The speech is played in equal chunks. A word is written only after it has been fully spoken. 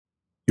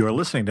You are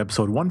listening to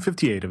episode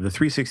 158 of the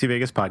 360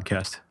 Vegas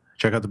podcast.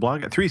 Check out the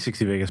blog at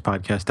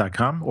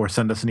 360vegaspodcast.com or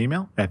send us an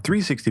email at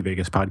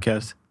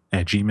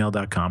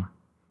 360vegaspodcast@gmail.com.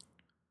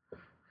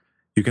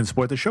 You can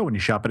support the show when you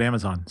shop at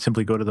Amazon.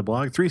 Simply go to the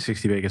blog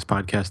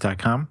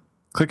 360vegaspodcast.com,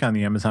 click on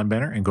the Amazon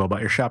banner, and go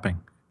about your shopping.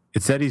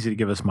 It's that easy to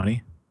give us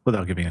money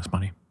without giving us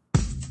money.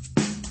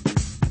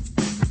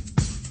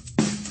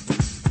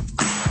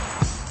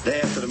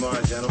 Day after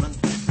tomorrow, gentlemen,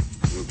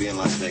 we'll be in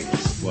Las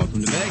Vegas.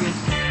 Welcome to Vegas.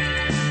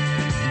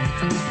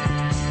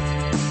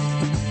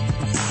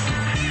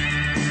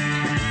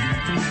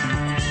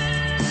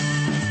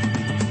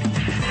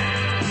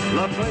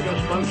 Las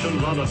Vegas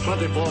functions on a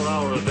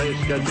 24-hour-a-day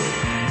schedule.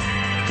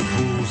 The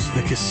pools,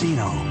 the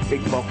casino,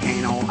 big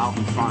volcano out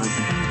in front.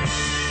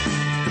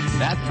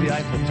 That's the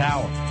Eiffel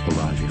Tower.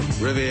 Bellagio,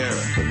 Riviera,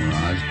 the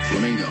Mirage,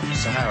 Flamingo,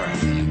 Sahara,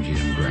 the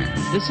MGM Grand.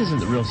 This isn't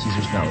the real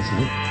Caesar's Palace,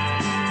 is it?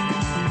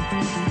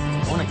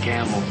 I want a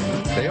camel.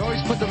 They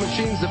always put the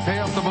machines that pay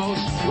off the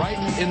most right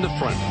in the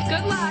front.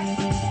 Good luck.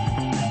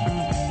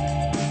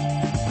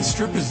 The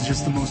Strip is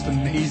just the most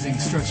amazing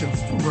stretch of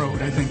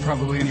road, I think,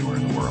 probably anywhere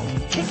in the world.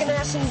 Kicking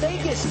ass in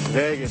Vegas.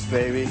 Vegas,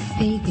 baby.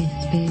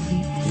 Vegas,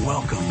 baby.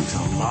 Welcome to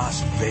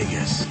Las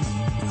Vegas.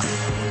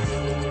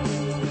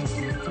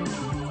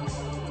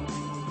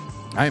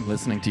 I'm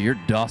listening to your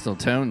docile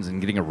tones and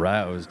getting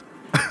aroused.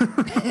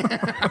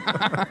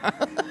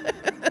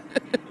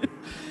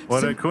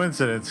 What a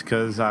coincidence,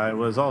 because I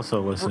was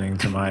also listening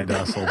to my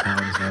docile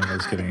tones and I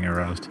was getting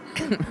aroused.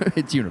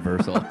 It's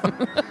universal.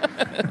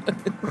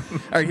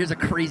 All right, here's a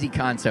crazy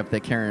concept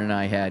that Karen and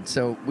I had.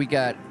 So we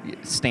got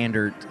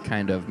standard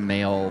kind of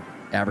mail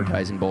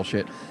advertising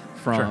bullshit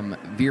from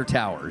Veer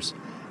Towers.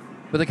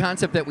 But the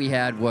concept that we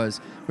had was,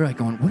 we're like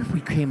going, what if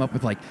we came up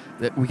with like,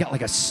 we got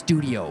like a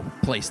studio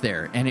place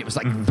there, and it was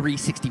like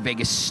 360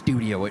 Vegas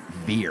studio at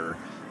Veer.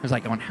 I was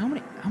like going, how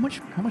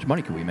much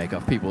money could we make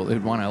off people that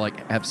would want to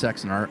like have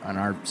sex on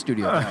our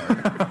studio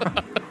tower?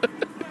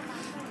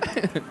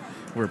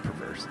 We're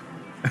perverse.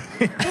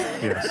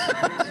 Yes,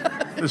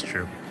 it's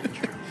true.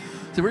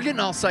 So we're getting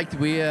all psyched.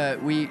 We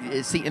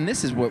see, and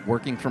this is what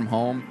working from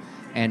home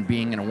and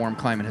being in a warm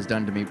climate has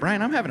done to me.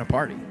 Brian, I'm having a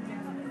party.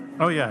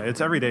 Oh, yeah,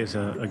 it's every day's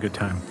a good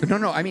time.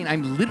 No, I mean,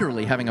 I'm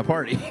literally having a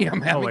party.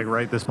 Like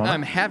right this moment?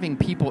 I'm having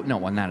people, no,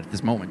 well, not at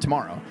this moment,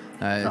 tomorrow.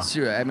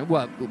 So, I mean,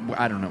 well,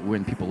 I don't know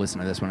when people listen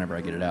to this, whenever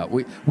I get it out.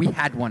 We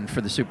had one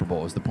for the Super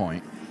Bowl is the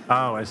point.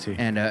 Oh, I see.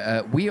 And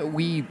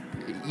we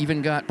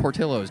even got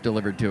Portillo's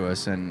delivered to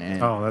us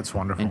and oh, that's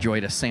wonderful.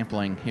 Enjoyed a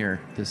sampling here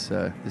this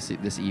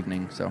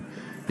evening. So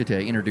get to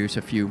introduce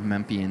a few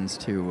Memphians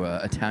to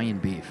Italian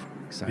beef.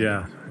 Excited.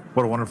 Yeah,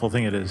 what a wonderful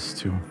thing it is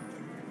to...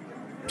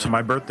 So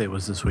my birthday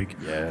was this week.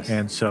 Yes.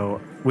 And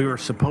so we were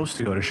supposed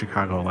to go to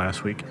Chicago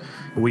last week.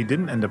 We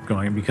didn't end up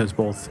going because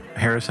both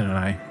Harrison and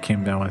I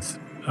came down with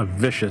a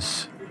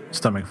vicious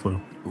stomach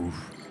flu.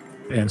 Oof.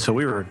 And so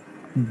we were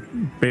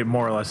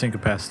more or less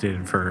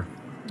incapacitated for,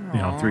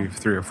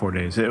 three or 4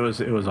 days. It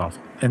was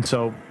awful. And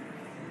so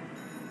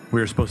we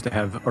were supposed to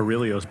have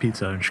Aurelio's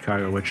Pizza in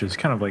Chicago, which is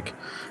kind of like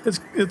it's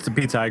the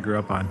pizza I grew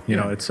up on. You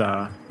know, it's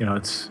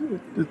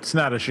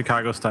not a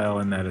Chicago style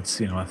in that it's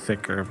a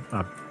thicker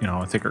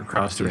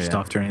crust or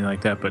stuffed or anything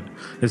like that. But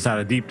it's not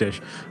a deep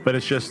dish. But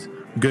it's just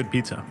good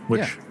pizza,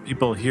 which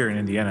people here in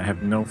Indiana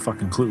have no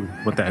fucking clue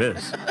what that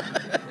is.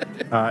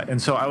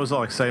 And so I was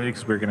all excited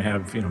because we were going to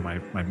have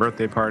my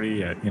birthday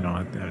party at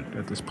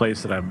this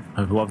place that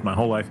I've loved my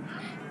whole life.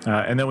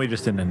 And then we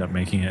just didn't end up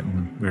making it,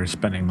 and we were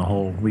spending the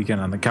whole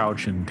weekend on the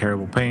couch in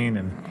terrible pain.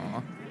 And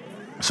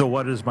so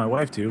what does my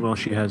wife do? Well,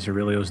 she has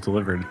Aurelio's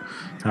delivered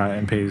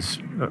and pays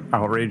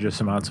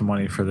outrageous amounts of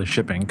money for the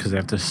shipping because they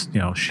have to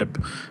ship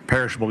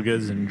perishable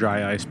goods in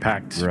dry ice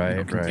packed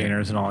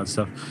containers and all that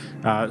stuff.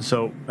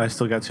 So I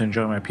still got to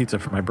enjoy my pizza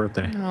for my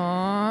birthday.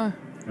 Aww.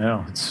 I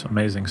know, it's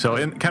amazing. So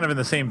kind of in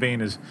the same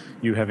vein as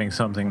you having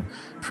something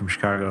from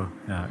Chicago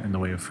in the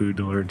way of food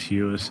delivered to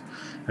you, is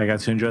I got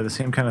to enjoy the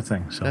same kind of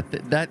thing. So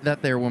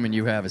that there woman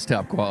you have is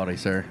top quality,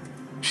 sir.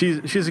 She's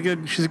a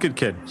good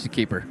kid. She's a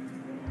keeper.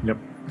 Yep.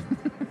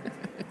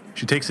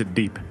 She takes it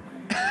deep.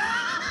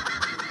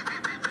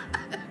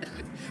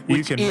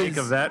 You can make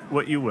of that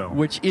what you will.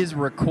 Which is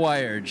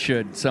required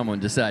should someone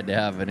decide to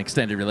have an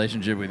extended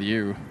relationship with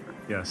you.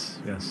 Yes.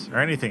 Or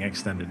anything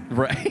extended.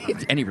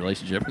 Right. Any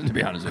relationship, to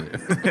be honest with you.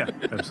 Yeah,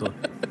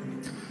 absolutely.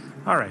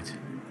 All right.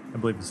 I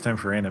believe it's time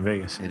for Anna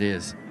Vegas. It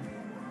is.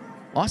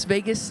 Las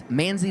Vegas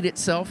mansied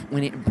itself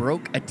when it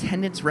broke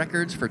attendance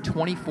records for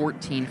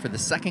 2014 for the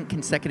second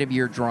consecutive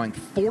year, drawing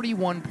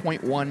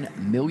 41.1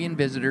 million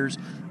visitors,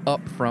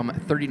 up from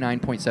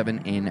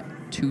 39.7 in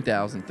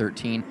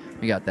 2013.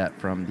 We got that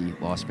from the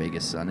Las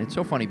Vegas Sun. It's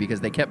so funny because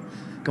they kept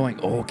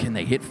going, oh, can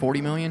they hit 40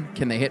 million?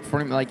 Can they hit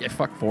 40 million? Like,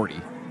 fuck 40.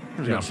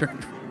 I'm just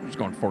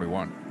going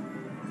 41.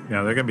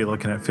 Yeah, they're going to be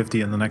looking at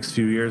 50 in the next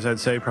few years, I'd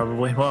say,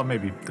 probably. Well,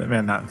 maybe,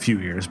 not a few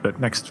years, but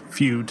next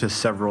few to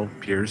several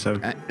years.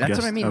 That's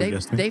what I mean.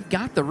 They've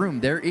got the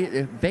room.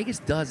 Vegas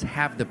does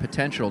have the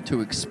potential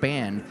to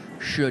expand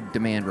should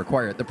demand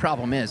require it. The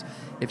problem is,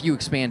 if you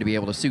expand to be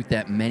able to suit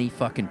that many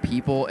fucking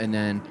people and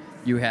then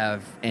You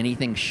have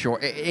anything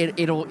short.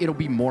 It'll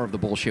be more of the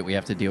bullshit we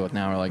have to deal with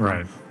now. We're like,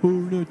 Right. oh, we're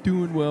not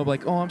doing well.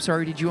 Like, oh, I'm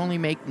sorry. Did you only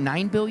make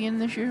 $9 billion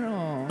this year?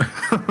 Oh,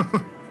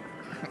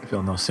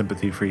 Feel no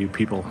sympathy for you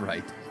people.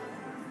 right.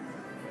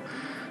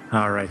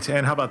 All right.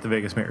 And how about the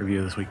Vegas Mint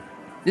review this week?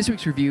 This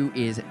week's review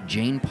is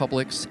Jane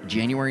Public's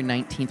January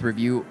 19th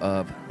review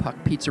of Puck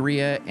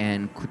Pizzeria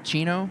and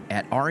Cucino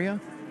at Aria.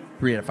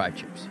 3 out of 5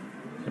 chips.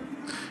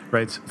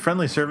 Writes,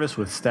 friendly service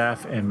with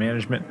staff and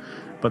management,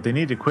 but they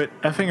need to quit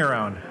effing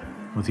around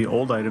with the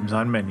old items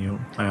on menu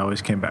I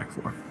always came back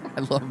for. I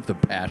love the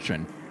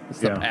passion. It's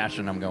the Yeah.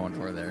 passion I'm going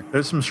for there.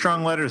 There's some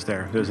strong letters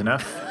there. There's an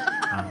F.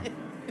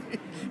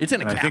 It's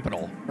in a and I think-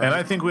 capital. And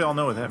I think we all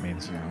know what that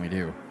means. Yeah, we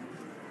do.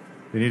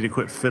 They need to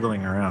quit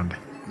fiddling around.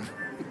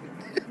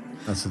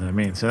 That's what that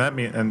means.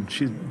 And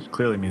she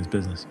clearly means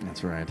business.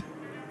 That's right.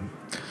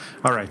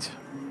 All right.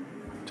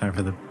 Time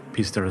for the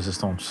piece de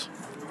resistance.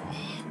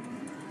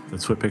 The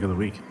Swit Pick of the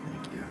Week.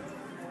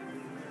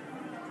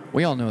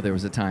 We all know there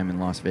was a time in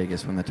Las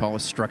Vegas when the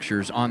tallest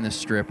structures on the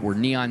Strip were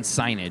neon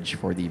signage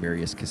for the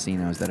various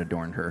casinos that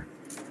adorned her.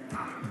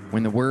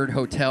 When the word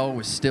hotel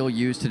was still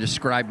used to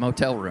describe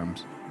motel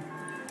rooms.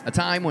 A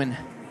time when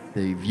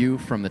the view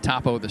from the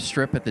top of the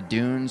Strip at the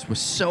dunes was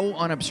so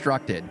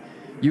unobstructed,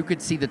 you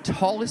could see the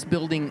tallest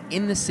building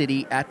in the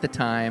city at the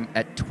time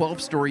at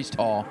 12 stories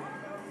tall,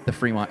 the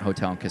Fremont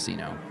Hotel and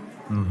Casino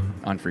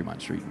on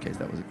Fremont Street, in case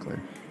that wasn't clear.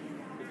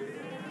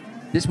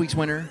 This week's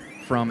winner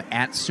from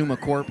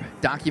 @SumaCorp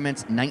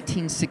documents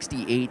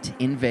 1968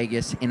 in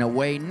Vegas in a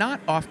way not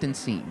often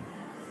seen,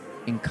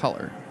 in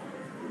color.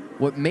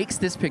 What makes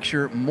this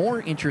picture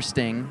more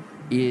interesting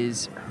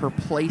is her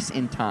place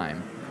in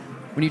time.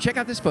 When you check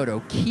out this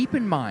photo, keep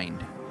in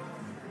mind,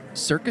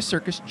 Circus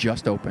Circus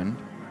just opened,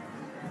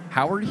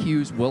 Howard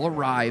Hughes will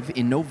arrive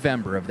in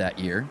November of that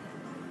year,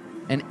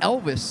 and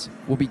Elvis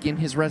will begin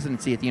his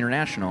residency at the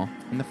International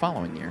in the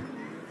following year.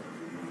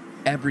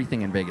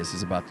 Everything in Vegas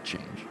is about to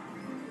change.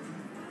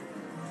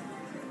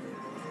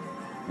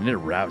 And it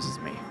arouses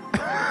me.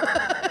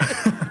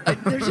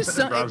 There's just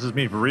It rouses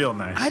me real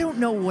nice. I don't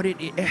know what it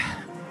is.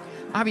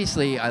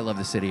 Obviously, I love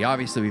the city.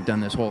 Obviously, we've done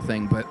this whole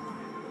thing, but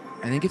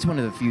I think it's one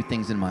of the few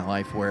things in my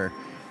life where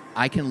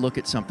I can look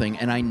at something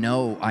and I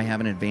know I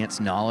have an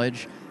advanced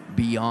knowledge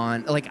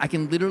beyond, like, I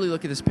can literally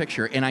look at this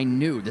picture and I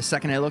knew the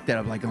second I looked at it,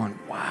 I'm like going,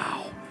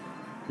 wow,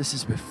 this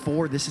is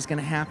before this is going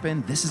to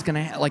happen. This is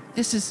going to, like,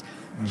 this is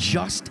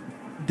just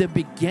the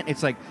begin.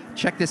 It's like,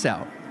 check this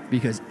out.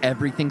 Because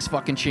everything's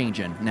fucking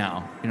changing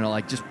now. You know,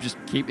 like, just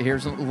keep,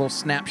 here's a little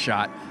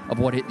snapshot of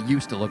what it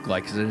used to look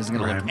like, because it isn't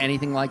going to look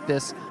anything like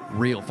this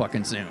real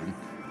fucking soon.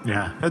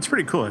 Yeah, that's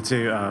pretty cool. It's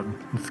a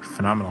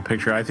phenomenal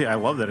picture. I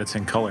love that it's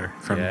in color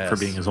for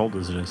being as old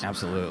as it is.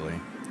 Absolutely.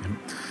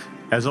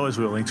 As always,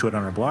 we'll link to it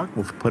on our blog.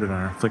 We'll put it on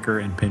our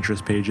Flickr and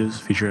Pinterest pages,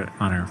 feature it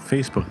on our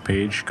Facebook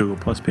page, Google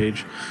Plus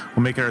page.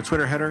 We'll make it our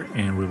Twitter header,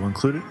 and we will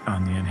include it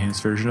on the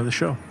enhanced version of the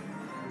show.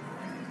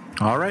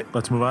 All right,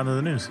 let's move on to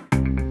the news.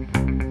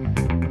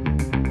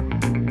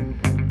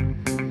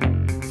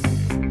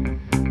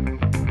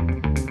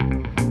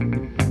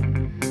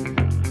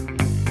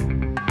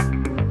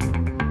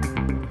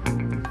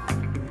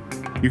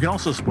 You can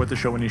also support the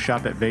show when you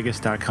shop at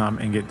Vegas.com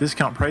and get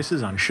discount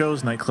prices on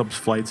shows, nightclubs,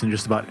 flights, and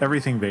just about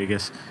everything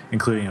Vegas,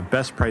 including a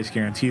best price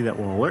guarantee that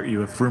will alert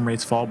you if room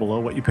rates fall below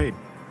what you paid.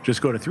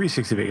 Just go to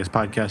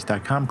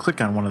 360vegaspodcast.com,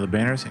 click on one of the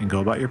banners, and go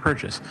about your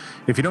purchase.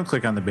 If you don't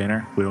click on the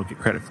banner, we don't get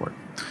credit for it.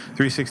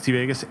 360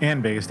 Vegas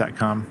and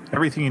Vegas.com,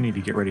 everything you need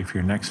to get ready for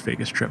your next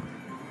Vegas trip.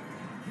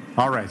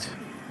 All right.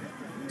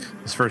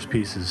 This first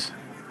piece is...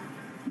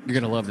 You're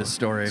going to love this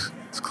story.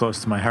 It's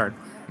close to my heart.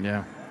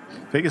 Yeah.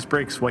 Vegas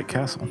breaks White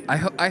Castle.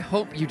 I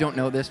hope you don't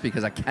know this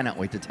because I cannot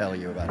wait to tell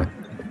you about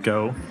it.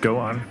 Go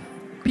on.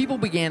 People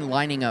began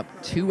lining up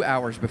 2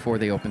 hours before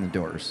they opened the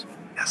doors.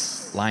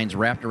 Yes. Lines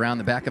wrapped around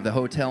the back of the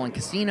hotel and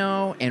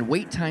casino, and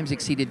wait times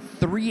exceeded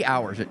 3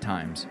 hours at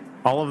times.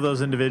 All of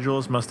those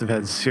individuals must have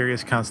had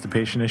serious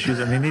constipation issues,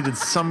 and they needed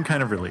some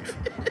kind of relief.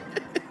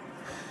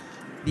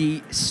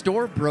 The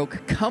store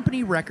broke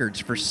company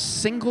records for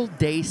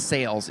single-day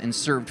sales and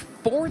served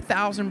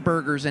 4,000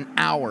 burgers an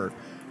hour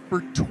for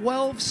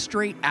 12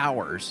 straight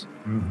hours.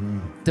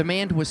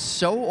 Demand was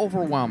so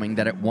overwhelming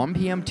that at 1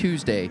 p.m.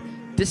 Tuesday,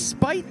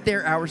 despite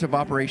their hours of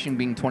operation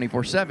being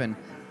 24/7,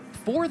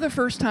 for the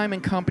first time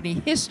in company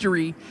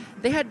history,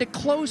 they had to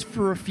close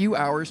for a few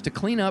hours to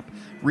clean up,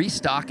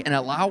 restock, and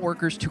allow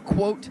workers to,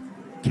 quote,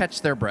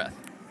 catch their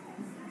breath.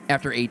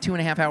 After a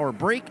 2.5-hour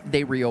break,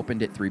 they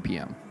reopened at 3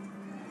 p.m.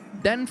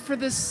 Then, for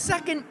the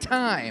second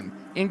time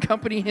in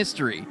company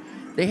history,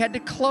 they had to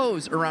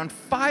close around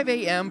 5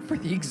 a.m. for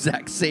the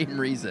exact same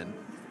reason.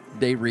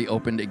 They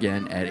reopened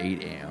again at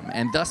 8 a.m.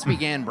 And thus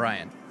began,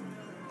 Brian,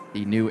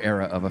 the new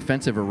era of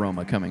offensive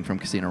aroma coming from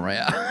Casino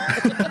Royale.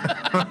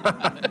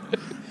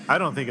 I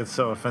don't think it's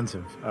so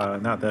offensive.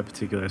 Not that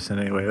particular sin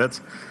anyway.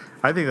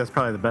 I think that's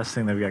probably the best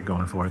thing they've got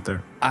going for it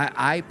there.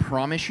 I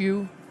promise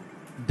you,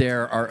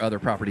 there are other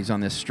properties on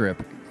this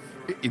strip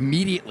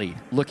immediately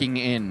looking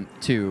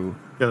into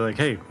They're like,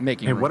 hey,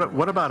 making hey, room.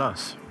 what about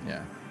us?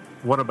 Yeah.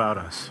 What about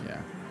us? Yeah.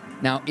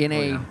 Now, in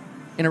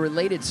a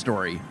related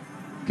story,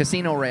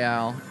 Casino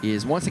Royale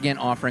is once again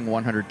offering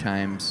 100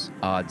 times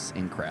odds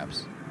in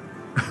craps.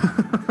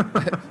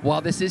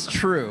 While this is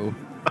true,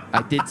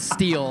 I did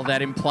steal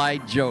that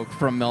implied joke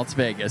from Melts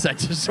Vegas. I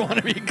just want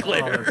to be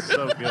clear. Oh, that's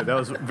so good. That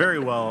was very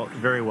well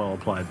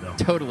applied, though.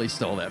 Totally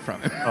stole that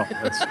from him.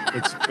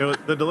 Oh,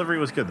 the delivery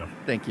was good, though.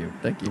 Thank you.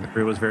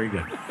 It was very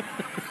good.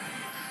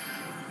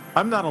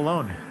 I'm not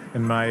alone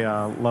in my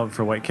love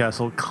for White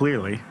Castle.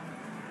 Clearly,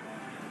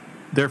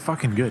 they're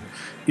fucking good.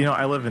 You know,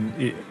 I live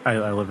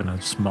in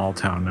a small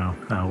town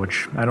now,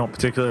 which I don't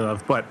particularly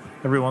love, but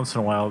every once in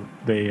a while,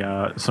 they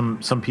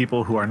some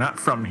people who are not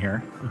from here,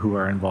 who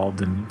are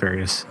involved in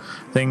various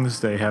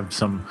things, they have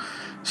some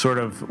sort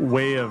of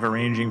way of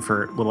arranging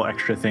for little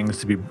extra things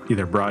to be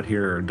either brought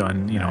here or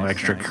done,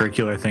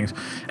 extracurricular things.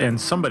 And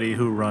somebody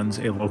who runs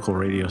a local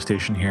radio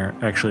station here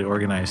actually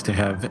organized to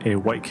have a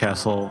White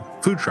Castle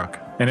food truck.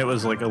 And it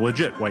was like a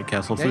legit White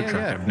Castle food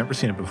truck. I've never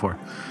seen it before.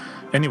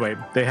 Anyway,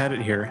 they had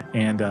it here,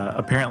 and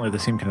apparently the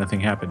same kind of thing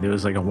happened. It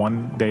was like a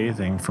one-day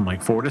thing from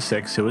like 4 to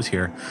 6. It was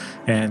here,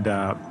 and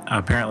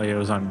apparently it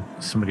was on,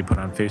 somebody put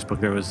on Facebook,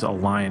 there was a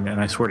line,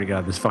 and I swear to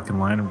God, this fucking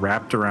line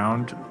wrapped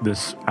around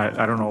this,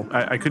 I don't know,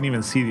 I couldn't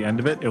even see the end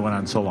of it. It went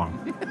on so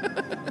long.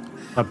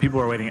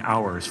 People are waiting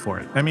hours for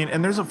it. I mean,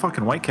 and there's a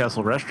fucking White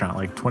Castle restaurant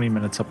like 20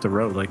 minutes up the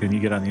road, like when you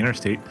get on the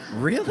interstate.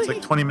 Really? It's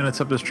like 20 minutes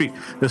up the street.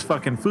 This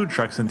fucking food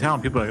truck's in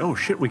town. People are like, oh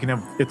shit, we can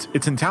have,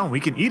 it's in town. We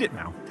can eat it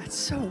now. That's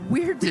so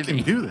weird to me. We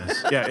can do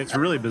this. Yeah, it's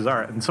really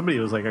bizarre. And somebody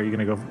was like, are you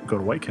going to go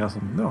to White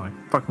Castle? No, I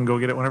fucking go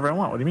get it whenever I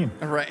want. What do you mean?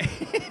 Right.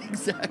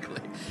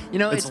 Exactly. You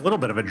know, it's a little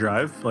bit of a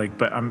drive, like,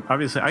 but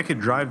obviously I could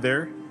drive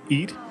there,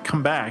 eat,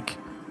 come back,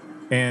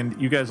 and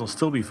you guys will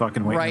still be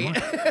fucking waiting.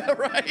 Right.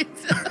 Right.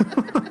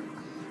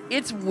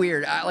 It's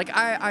weird.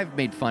 I've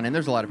made fun, and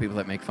there's a lot of people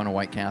that make fun of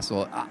White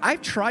Castle.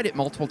 I've tried it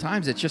multiple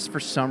times. It just, for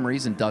some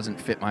reason, doesn't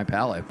fit my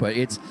palate. But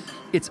it's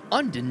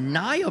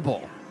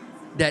undeniable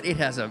that it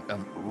has a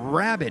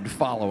rabid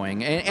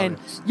following. And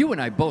you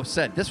and I both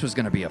said this was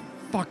going to be a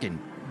fucking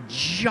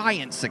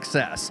giant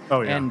success.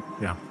 Oh, yeah. And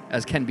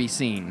as can be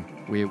seen,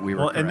 we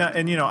were correct.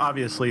 And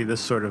obviously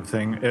this sort of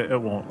thing,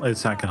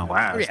 it's not going to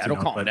last. Yeah, it'll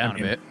calm down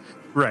a bit.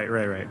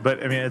 Right.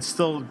 But I mean, it's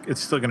still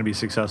going to be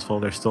successful.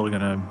 They're still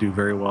going to do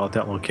very well at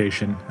that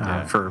location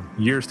for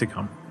years to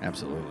come.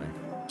 Absolutely.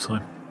 All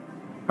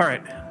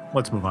right,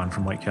 let's move on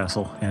from White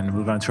Castle and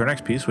move on to our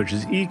next piece, which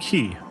is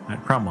eKey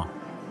at Cromwell.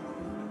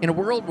 In a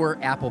world where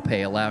Apple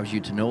Pay allows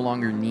you to no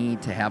longer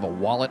need to have a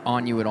wallet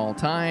on you at all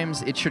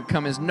times, it should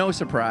come as no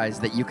surprise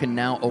that you can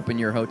now open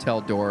your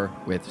hotel door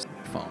with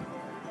your phone.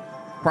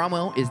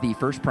 Cromwell is the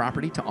first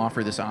property to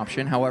offer this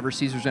option. However,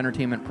 Caesars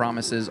Entertainment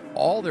promises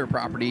all their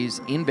properties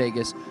in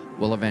Vegas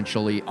will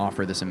eventually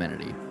offer this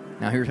amenity.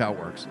 Now, here's how it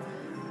works.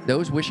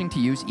 Those wishing to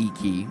use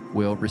eKey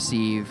will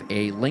receive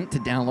a link to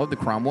download the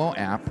Cromwell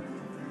app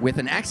with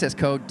an access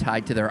code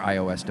tied to their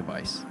iOS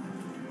device.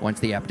 Once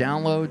the app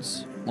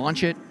downloads,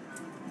 launch it,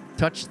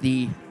 touch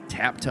the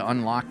tap to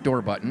unlock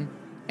door button,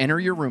 enter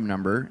your room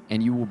number,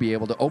 and you will be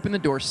able to open the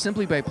door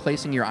simply by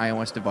placing your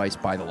iOS device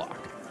by the lock.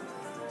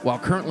 While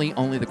currently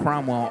only the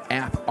Cromwell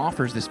app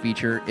offers this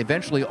feature,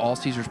 eventually all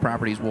Caesars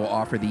properties will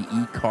offer the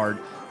e-card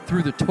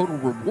through the Total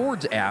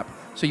Rewards app,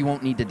 so you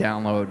won't need to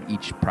download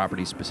each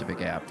property's specific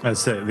app.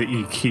 That's the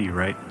eKey,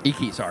 right?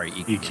 eKey, sorry.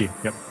 eKey,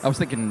 yep. I was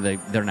thinking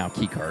they're now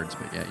key cards,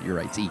 but yeah, you're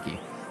right, it's eKey.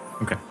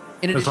 Okay.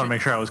 Just want to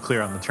make sure I was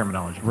clear on the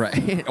terminology.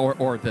 Right,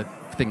 or the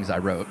things I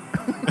wrote.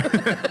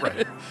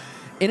 Right.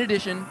 In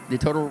addition, the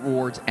Total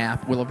Rewards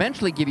app will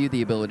eventually give you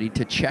the ability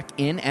to check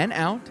in and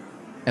out,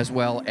 as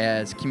well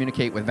as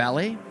communicate with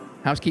valet,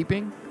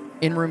 housekeeping,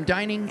 in-room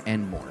dining,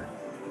 and more.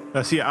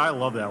 See, I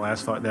love that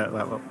last thought, that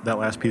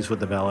last piece with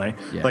the valet.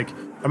 Yeah. Like,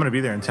 I'm going to be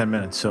there in 10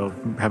 minutes, so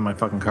have my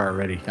fucking car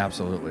ready.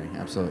 Absolutely.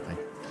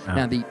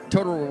 Now, the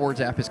Total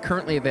Rewards app is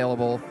currently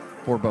available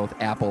for both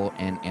Apple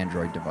and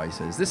Android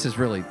devices. This is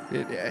really...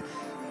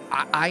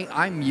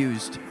 I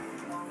mused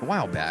a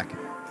while back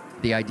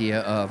the idea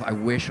of, I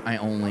wish I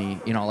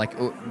only...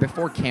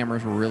 before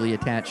cameras were really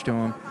attached to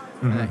them,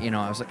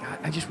 I was like,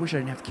 I just wish I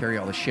didn't have to carry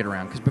all this shit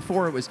around. Because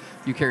before it was,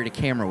 you carried a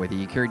camera with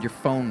you carried your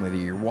phone with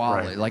you, your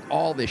wallet, like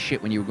all this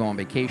shit when you would go on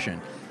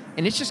vacation.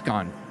 And it's just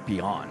gone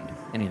beyond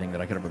anything that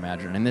I could have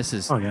imagined. And this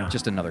is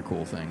just another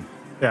cool thing.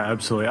 Yeah,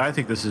 absolutely. I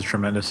think this is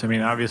tremendous. I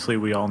mean, obviously,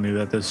 we all knew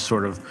that this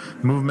sort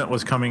of movement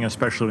was coming,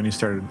 especially when you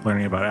started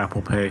learning about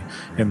Apple Pay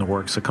in the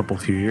works a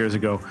few years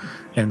ago.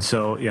 And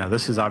so, yeah,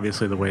 this is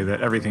obviously the way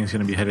that everything's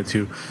going to be headed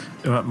to.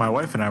 My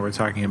wife and I were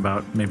talking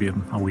about, maybe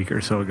a week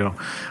or so ago,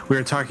 we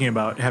were talking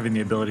about having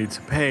the ability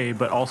to pay,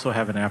 but also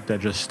have an app that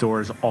just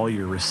stores all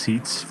your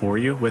receipts for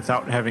you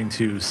without having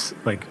to,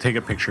 take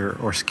a picture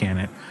or scan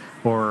it,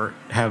 or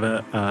have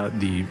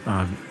the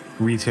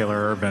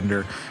retailer or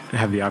vendor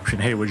have the option,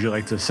 hey, would you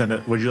like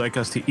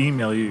us to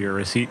email you your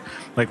receipt?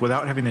 Like,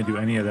 without having to do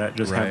any of that,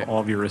 just have all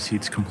of your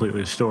receipts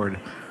completely stored.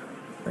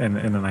 in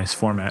a nice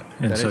format,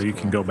 and That so is you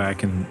cool. can go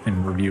back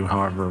and review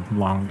however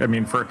long. I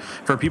mean, for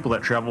people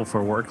that travel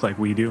for work like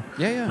we do,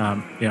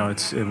 Yeah. you know,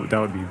 that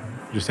would be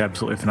just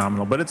absolutely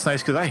phenomenal. But it's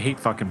nice because I hate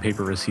fucking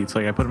paper receipts.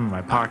 Like I put them in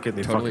my pocket,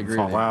 they Totally fucking agree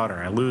fall with you. out, or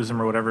I lose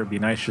them or whatever. It'd be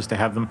nice just to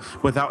have them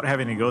without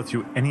having to go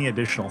through any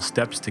additional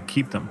steps to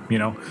keep them. You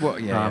know. Well,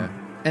 yeah.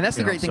 And that's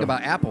the you know, great thing so-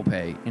 about Apple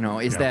Pay, you know,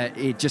 is Yeah. that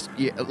it just,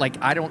 like,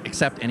 I don't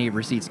accept any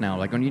receipts now.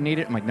 Like, when you need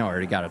it, I'm like, no, I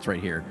already got it. It's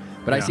right here.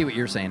 But I Yeah. see what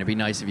you're saying. It'd be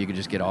nice if you could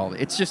just get all.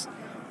 It's just,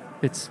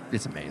 it's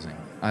amazing.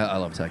 I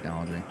love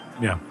technology.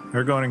 Yeah,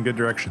 they're going in good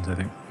directions, I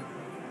think.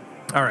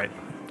 All right,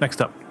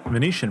 next up,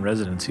 Venetian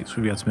Residencies.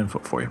 We've got some info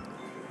for you.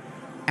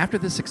 After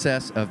the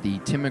success of the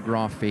Tim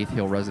McGraw Faith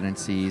Hill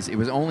Residencies, it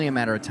was only a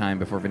matter of time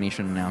before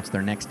Venetian announced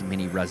their next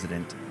mini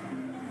resident.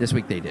 This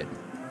week they did.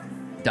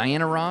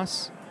 Diana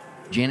Ross,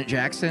 Janet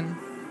Jackson,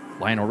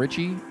 Lionel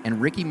Richie, and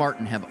Ricky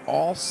Martin have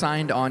all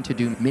signed on to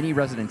do mini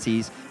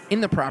residencies in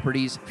the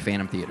property's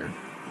Phantom Theater.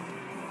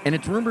 And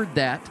it's rumored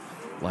that,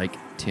 like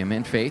Tim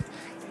and Faith,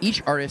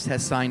 each artist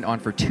has signed on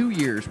for 2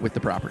 years with the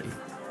property.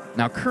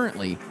 Now,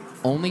 currently,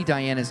 only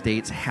Diana's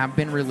dates have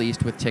been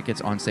released with tickets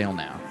on sale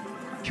now.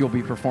 She will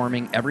be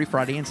performing every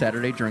Friday and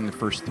Saturday during the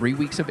first 3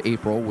 weeks of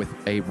April, with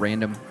a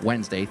random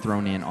Wednesday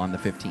thrown in on the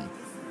 15th.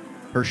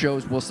 Her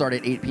shows will start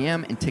at 8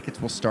 p.m. and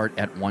tickets will start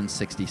at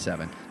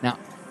 $167. Now,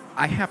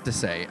 I have to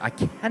say, I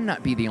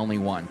cannot be the only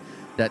one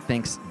that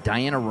thinks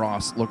Diana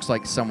Ross looks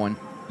like someone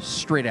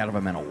straight out of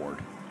a mental ward.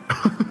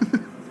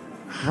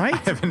 Right?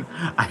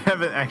 I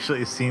haven't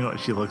actually seen what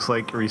she looks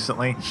like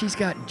recently. She's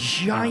got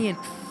giant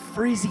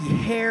frizzy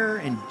hair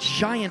and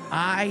giant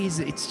eyes.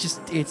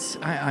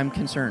 I'm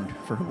concerned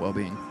for her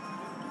well-being.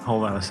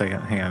 Hold on a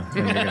second. Hang on.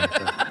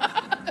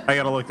 I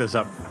gotta look this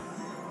up.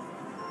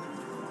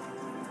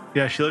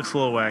 Yeah, she looks a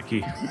little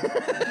wacky.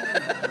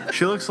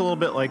 She looks a little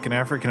bit like an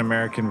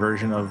African-American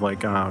version of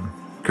like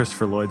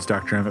Christopher Lloyd's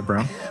Dr. Emmett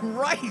Brown.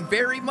 Right,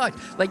 very much.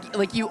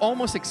 Like you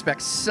almost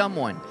expect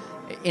someone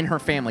in her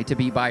family to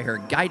be by her,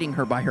 guiding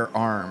her by her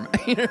arm.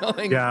 You know,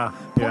 like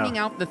pointing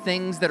out the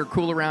things that are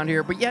cool around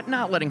here, but yet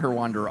not letting her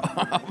wander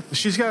off.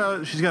 She's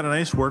got a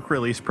nice work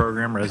release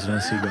program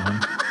residency going.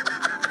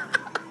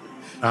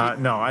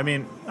 No, I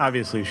mean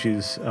obviously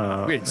she's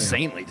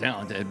insanely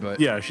talented, but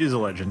yeah, she's a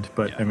legend.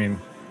 But I mean,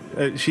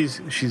 she's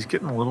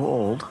getting a little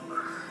old.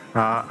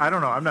 I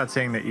don't know. I'm not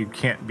saying that you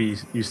can't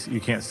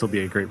still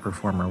be a great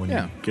performer when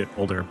you get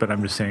older. But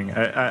I'm just saying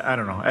I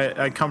don't know.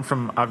 I come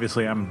from,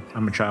 obviously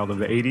I'm a child of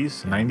the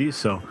 80s, 90s,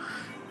 so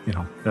you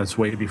know that's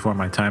way before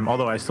my time.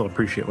 Although I still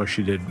appreciate what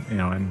she did, you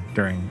know, and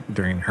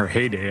during her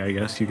heyday, I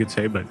guess you could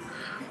say. But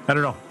I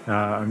don't know.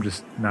 I'm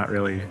just not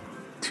really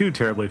too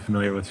terribly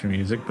familiar with her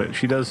music. But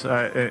she does.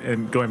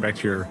 And going back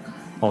to your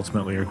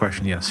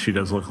question, yes, she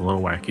does look a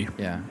little wacky.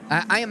 Yeah,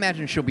 I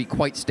imagine she'll be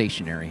quite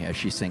stationary as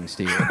she sings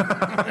to you.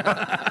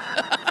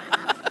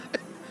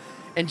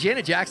 And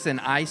Janet Jackson,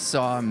 I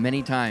saw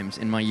many times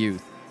in my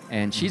youth,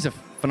 and she's a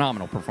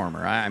phenomenal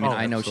performer. I mean,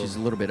 I know absolutely. she's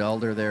a little bit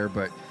older there,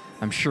 but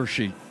I'm sure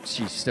she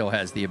still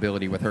has the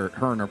ability with her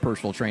and her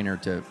personal trainer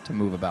to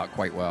move about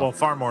quite well. Well,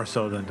 far more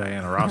so than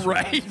Diana Ross.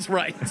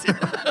 Right.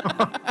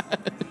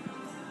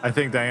 I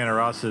think Diana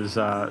Ross's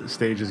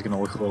stage is going to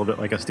look a little bit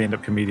like a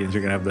stand-up comedian's.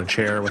 You're going to have the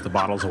chair with the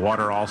bottles of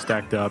water all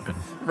stacked up, and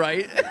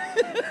Right.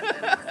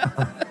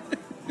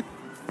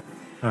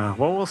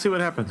 well, we'll see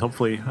what happens.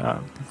 Hopefully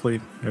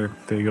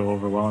they go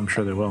over well. I'm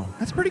sure they will.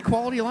 That's a pretty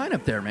quality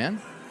lineup there, man.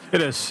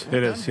 It is. Well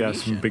It done, is. Yeah,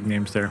 Venetian. some big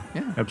names there.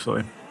 Yeah.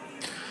 Absolutely.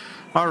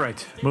 All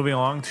right, moving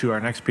along to our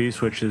next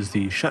piece, which is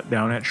the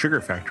shutdown at Sugar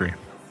Factory.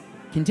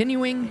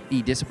 Continuing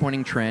the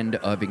disappointing trend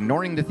of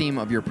ignoring the theme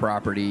of your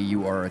property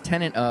you are a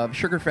tenant of,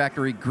 Sugar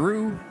Factory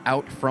grew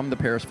out from the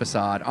Paris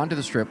facade onto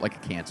the strip like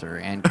a cancer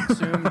and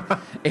consumed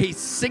a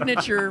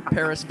signature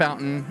Paris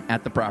fountain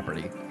at the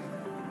property.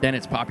 Then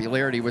its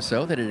popularity was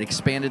so that it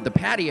expanded the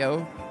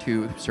patio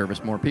to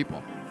service more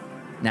people.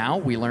 Now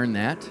we learn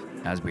that,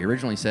 as we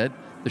originally said,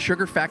 the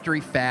Sugar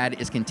Factory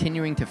fad is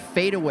continuing to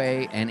fade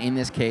away and in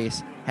this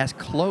case has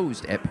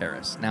closed at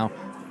Paris. Now,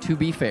 to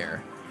be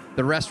fair,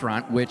 the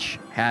restaurant, which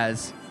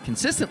has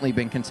consistently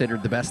been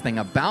considered the best thing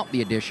about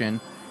the addition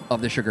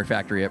of the Sugar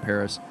Factory at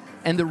Paris,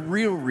 and the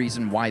real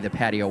reason why the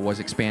patio was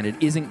expanded,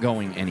 isn't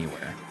going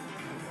anywhere.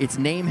 Its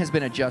name has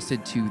been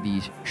adjusted to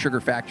the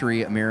Sugar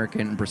Factory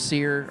American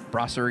Brasserie.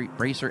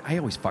 I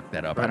always fuck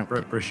that up. I don't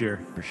Brashear.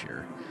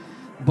 Brasserie.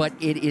 But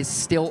it is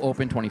still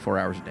open 24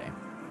 hours a day.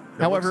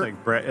 However,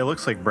 it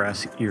looks like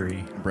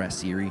Brasserie.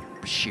 Brasserie.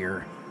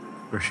 Brashear.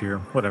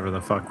 Whatever the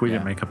fuck. We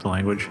didn't make up the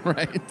language.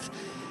 Right.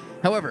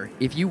 However,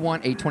 if you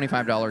want a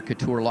 $25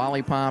 couture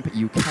lollipop,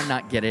 you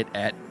cannot get it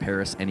at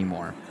Paris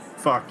anymore.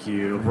 Fuck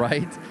you.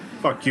 Right?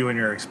 Fuck you and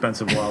your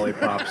expensive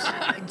lollipops.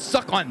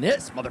 Suck on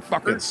this,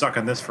 motherfucker. You can suck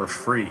on this for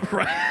free.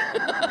 Right.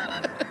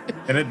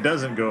 And it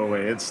doesn't go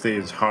away. It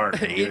stays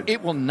hard.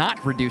 It will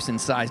not reduce in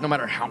size no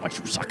matter how much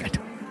you suck it.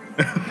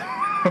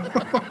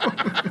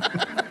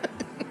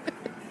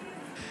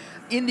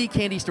 In the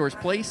candy store's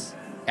place,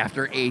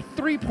 after a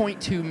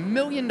 $3.2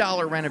 million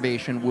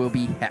renovation, will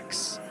be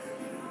Hexx.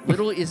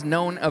 Little is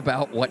known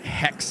about what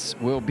Hexx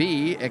will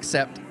be,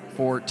 except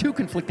for two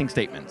conflicting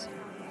statements.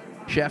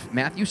 Chef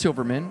Matthew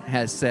Silverman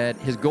has said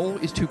his goal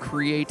is to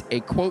create a,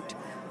 quote,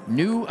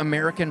 new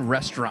American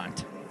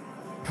restaurant.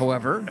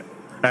 However,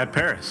 At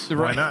Paris. Why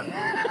Right.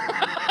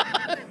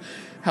 not?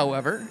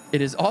 However,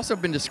 it has also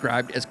been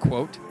described as,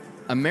 quote,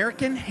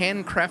 American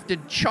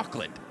handcrafted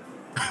chocolate.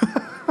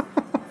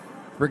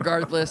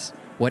 Regardless,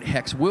 what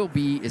Hexx will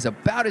be is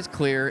about as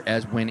clear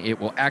as when it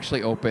will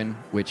actually open,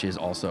 which is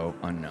also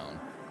unknown.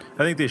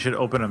 I think they should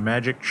open a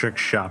magic trick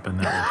shop in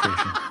that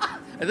location.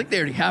 I think they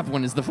already have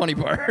one, is the funny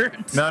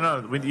part.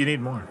 No, you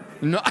need more.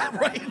 No,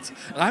 right.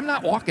 I'm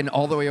not walking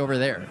all the way over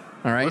there.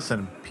 All right.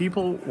 Listen,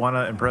 people want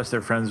to impress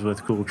their friends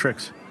with cool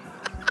tricks.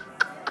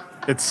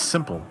 It's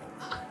simple.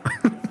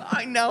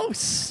 I know.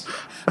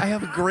 I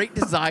have a great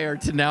desire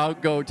to now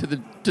go to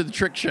the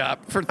trick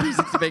shop for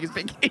 360 Vegas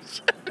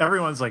vacation.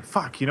 Everyone's like,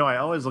 fuck, I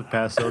always look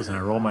past those and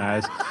I roll my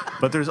eyes.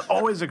 But there's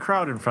always a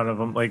crowd in front of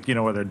them, like,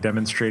 where they're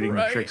demonstrating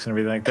the tricks and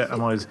everything like that.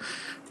 I'm always,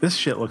 this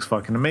shit looks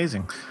fucking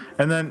amazing.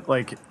 And then,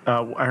 like,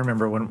 I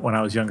remember when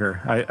I was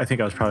younger, I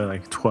think I was probably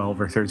like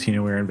 12 or 13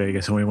 and we were in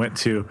Vegas and we went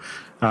to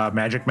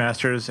Magic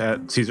Masters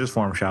at Caesar's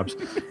Forum Shops.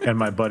 And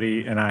my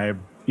buddy and I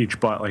each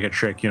bought like a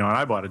trick, and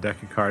I bought a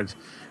deck of cards.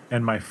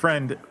 And my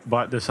friend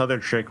bought this other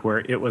trick where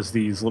it was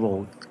these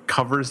little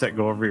covers that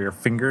go over your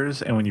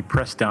fingers, and when you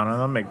press down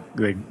on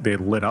them, they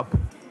lit up.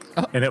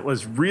 Oh. And it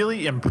was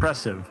really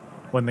impressive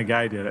when the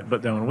guy did it.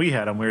 But then when we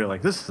had them, we were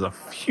like, this is a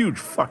huge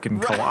fucking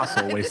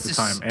colossal waste of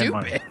time and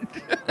money.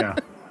 Yeah.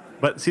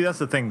 But see, that's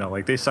the thing, though.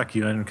 Like, they suck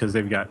you in because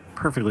they've got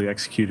perfectly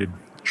executed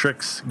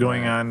tricks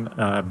going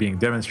on, being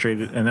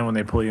demonstrated. And then when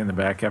they pull you in the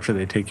back after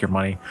they take your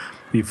money,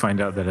 you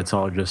find out that it's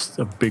all just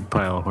a big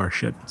pile of horse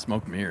shit.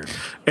 Smoke and mirrors.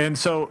 And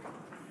so...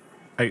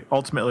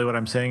 ultimately, what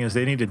I'm saying is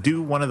they need to do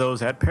one of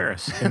those at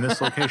Paris in this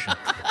location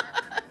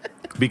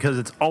because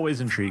it's always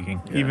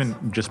intriguing,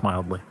 even just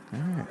mildly. All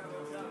right.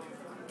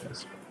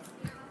 Yes.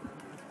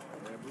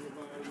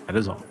 That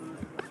is all.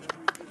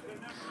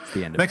 It's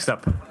the end of Next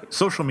up,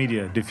 social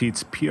media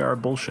defeats PR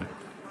bullshit.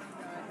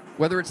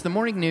 Whether it's the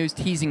morning news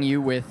teasing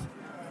you with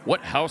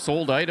what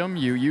household item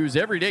you use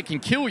every day can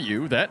kill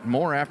you, that and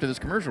more after this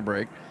commercial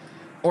break,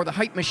 or the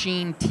hype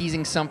machine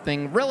teasing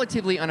something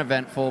relatively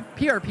uneventful,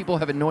 PR people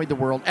have annoyed the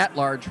world at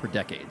large for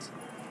decades.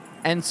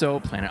 And so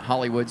Planet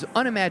Hollywood's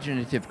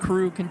unimaginative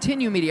crew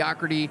continue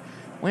mediocrity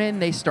when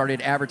they started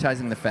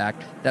advertising the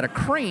fact that a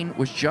crane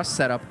was just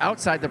set up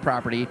outside the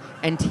property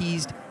and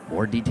teased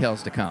more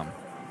details to come.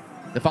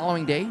 The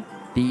following day,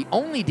 the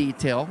only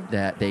detail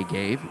that they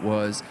gave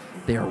was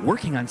they are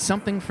working on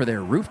something for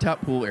their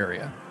rooftop pool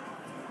area.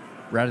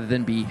 Rather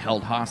than be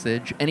held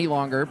hostage any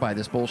longer by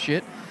this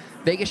bullshit,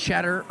 Vegas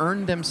Chatter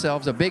earned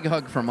themselves a big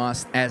hug from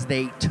us as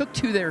they took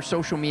to their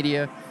social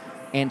media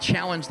and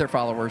challenged their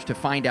followers to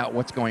find out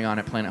what's going on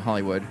at Planet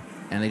Hollywood,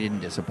 and they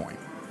didn't disappoint.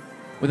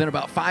 Within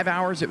about 5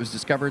 hours, it was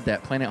discovered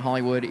that Planet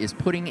Hollywood is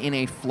putting in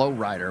a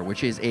FlowRider,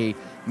 which is a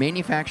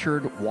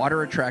manufactured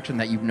water attraction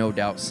that you've no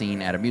doubt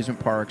seen at amusement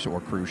parks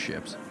or cruise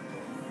ships.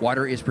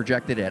 Water is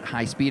projected at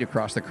high speed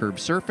across the curved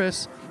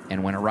surface,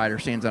 and when a rider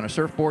stands on a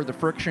surfboard, the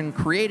friction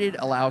created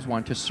allows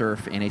one to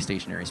surf in a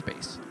stationary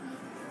space.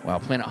 While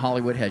Planet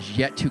Hollywood has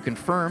yet to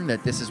confirm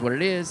that this is what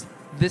it is,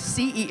 the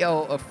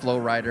CEO of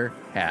FlowRider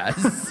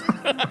has.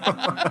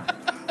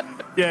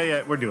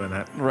 Yeah, we're doing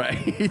that.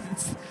 Right.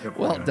 Yep,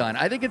 Well done.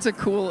 I think it's a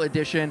cool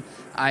addition.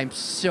 I'm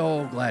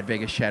so glad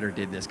Vegas Chatter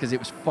did this because it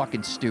was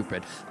fucking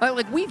stupid.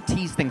 Like, we've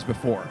teased things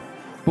before,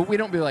 but we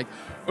don't be like,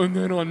 and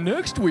then on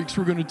next week's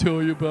we're going to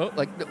tell you about.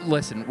 Like,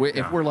 listen,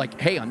 if we're like,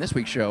 hey, on this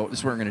week's show, this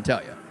is what we're going to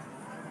tell you.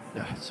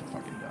 It's so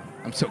fucking dumb.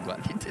 I'm so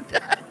glad they did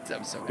that.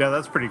 I'm so Yeah,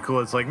 that's pretty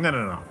cool. It's like,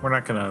 no. We're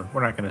not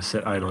gonna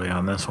sit idly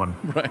on this one.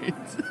 Right.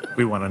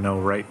 We want to know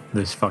right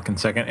this fucking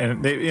second.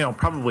 And they,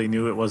 probably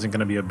knew it wasn't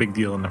going to be a big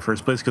deal in the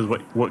first place because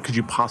what could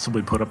you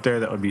possibly put up there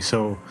that would be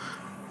so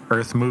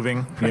earth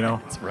moving?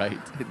 That's right.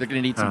 They're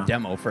gonna need some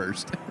demo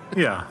first.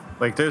 Yeah,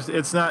 like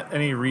it's not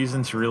any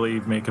reason to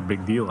really make a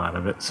big deal out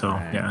of it. So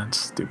Right. yeah, it's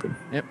stupid.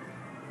 Yep.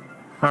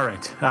 All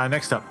right.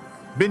 Next up,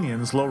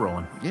 Binion's low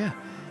rolling. Yeah.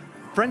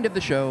 Friend of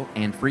the show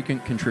and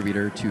frequent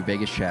contributor to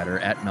Vegas Chatter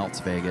at Melts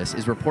Vegas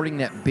is reporting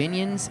that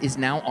Binion's is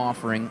now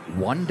offering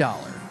 $1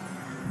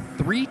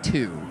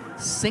 3-2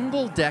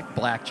 single deck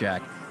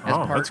blackjack as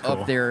Oh, that's part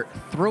cool. of their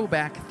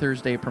Throwback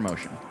Thursday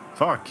promotion.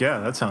 Fuck yeah,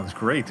 that sounds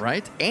great.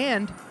 Right?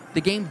 And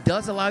the game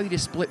does allow you to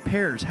split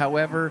pairs.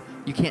 However,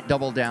 you can't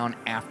double down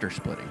after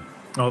splitting.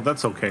 Oh,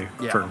 that's okay.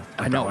 For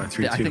I know.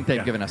 $3-2. I think they've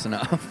Yeah. given us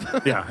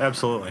enough. Yeah,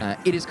 absolutely.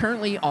 It is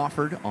currently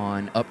offered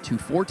on up to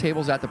 4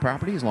 tables at the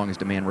property as long as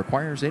demand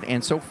requires it,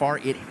 and so far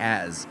it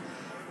has.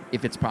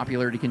 If its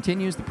popularity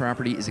continues, the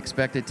property is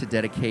expected to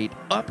dedicate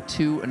up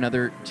to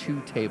another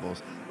 2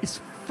 tables.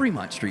 It's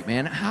Fremont Street,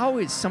 man. How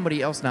is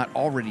somebody else not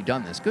already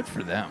done this? Good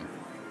for them.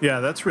 Yeah,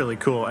 that's really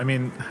cool. I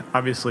mean,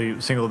 obviously,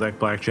 single deck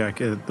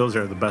blackjack, those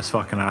are the best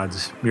fucking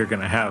odds you're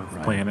going to have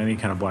playing any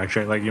kind of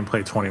blackjack. Like, you can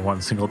play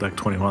 21, single deck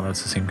 21,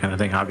 that's the same kind of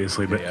thing,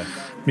 obviously. But,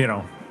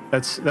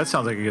 that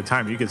sounds like a good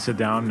time. You could sit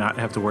down, not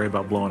have to worry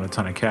about blowing a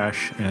ton of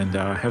cash, and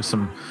have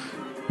some,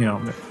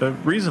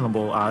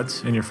 reasonable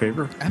odds in your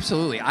favor.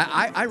 Absolutely.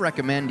 I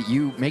recommend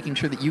you making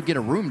sure that you get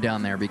a room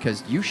down there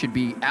because you should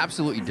be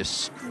absolutely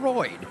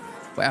destroyed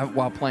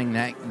while playing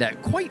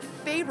that quite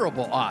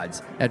favorable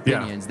odds at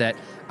Binions that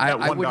I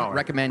wouldn't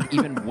recommend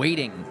even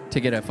waiting to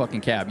get a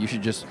fucking cab. You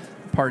should just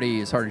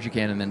party as hard as you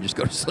can and then just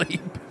go to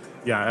sleep.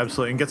 Yeah,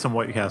 absolutely. And get some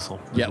White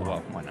Castle. Yeah,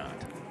 well, why not?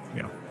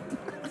 Yeah.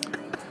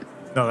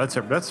 No, that's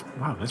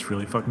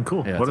really fucking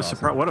cool. Yeah, What a awesome.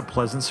 surprise! What a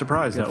pleasant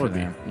surprise Good that for would be.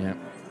 them. Yeah.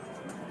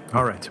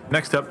 All right.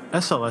 Next up,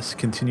 SLS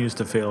continues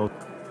to fail.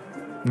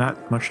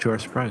 Not much to our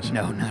surprise.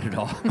 No, not at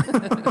all.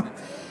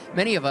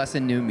 Many of us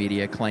in new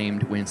media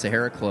claimed when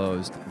Sahara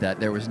closed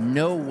that there was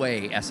no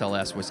way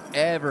SLS was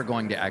ever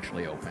going to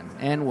actually open.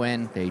 And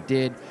when they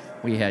did,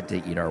 we had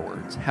to eat our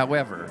words.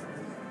 However,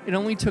 it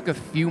only took a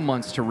few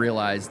months to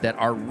realize that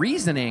our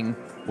reasoning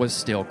was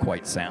still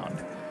quite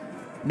sound.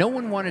 No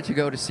one wanted to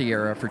go to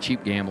Sierra for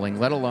cheap gambling,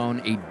 let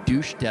alone a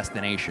douche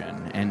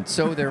destination, and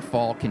so their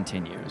fall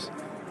continues.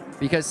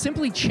 Because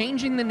simply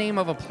changing the name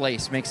of a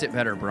place makes it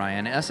better,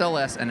 Brian.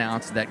 SLS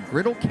announced that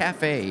Griddle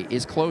Cafe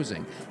is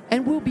closing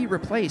and will be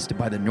replaced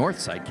by the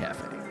Northside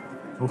Cafe.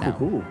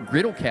 Now,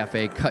 Griddle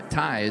Cafe cut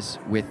ties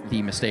with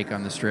the mistake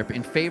on the strip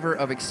in favor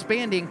of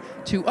expanding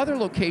to other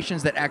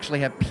locations that actually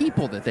have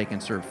people that they can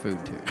serve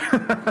food to.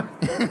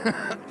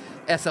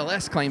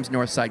 SLS claims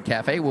Northside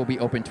Cafe will be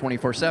open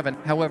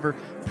 24/7. However,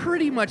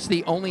 pretty much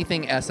the only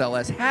thing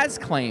SLS has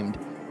claimed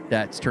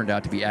that's turned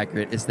out to be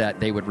accurate is that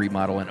they would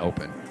remodel and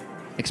open.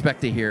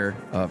 Expect to hear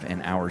of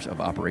an hours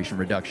of operation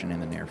reduction in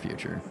the near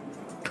future.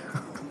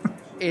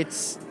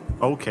 It's...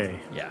 Okay.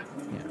 Yeah.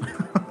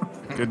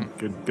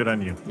 Good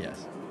on you.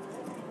 Yes.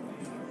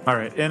 All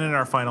right, and in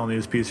our final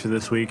news piece for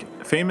this week,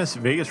 famous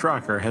Vegas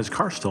rocker has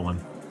car stolen.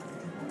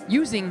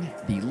 Using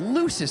the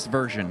loosest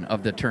version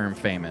of the term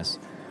famous,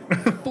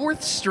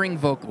 fourth string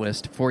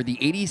vocalist for the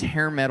 80s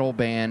hair metal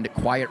band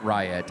Quiet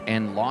Riot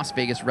and Las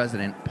Vegas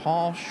resident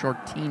Paul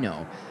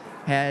Shortino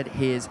had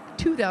his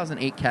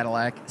 2008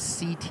 Cadillac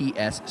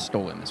CTS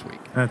stolen this week.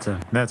 That's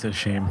a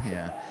shame.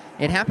 Yeah.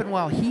 It happened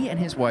while he and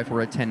his wife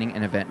were attending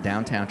an event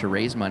downtown to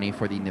raise money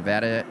for the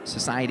Nevada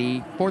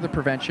Society for the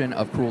Prevention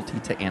of Cruelty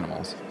to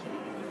Animals.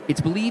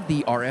 It's believed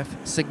the RF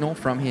signal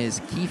from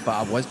his key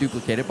fob was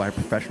duplicated by a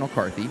professional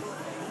car thief.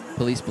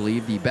 Police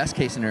believe the best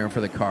case scenario for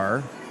the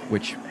car,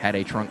 which had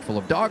a trunk full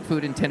of dog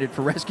food intended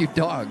for rescued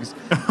dogs,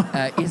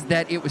 is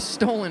that it was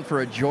stolen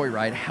for a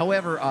joyride.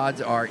 However,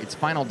 odds are its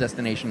final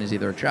destination is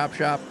either a chop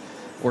shop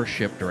or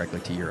shipped directly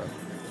to Europe.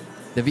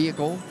 The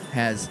vehicle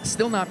has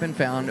still not been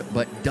found,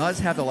 but does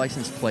have the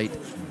license plate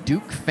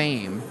Duke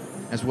Fame,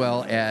 as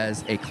well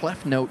as a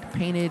clef note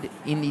painted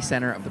in the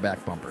center of the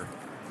back bumper.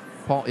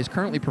 Paul is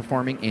currently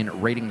performing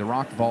in Raiding the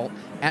Rock Vault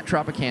at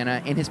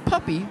Tropicana, and his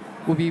puppy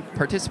will be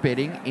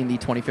participating in the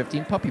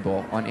 2015 Puppy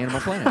Bowl on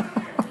Animal Planet.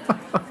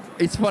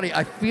 It's funny.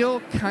 I feel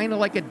kind of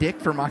like a dick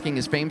for mocking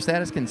his fame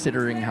status,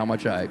 considering how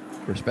much I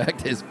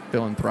respect his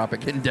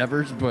philanthropic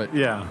endeavors. But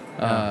yeah,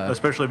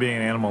 especially being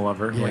an animal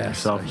lover like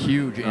yourself, a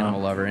huge animal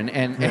lover, and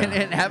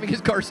having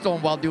his car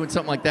stolen while doing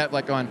something like that,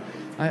 like on.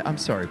 I'm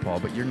sorry, Paul,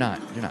 but you're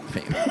not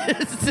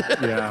famous.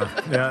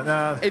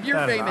 yeah. If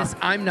you're famous,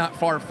 I'm not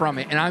far from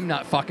it, and I'm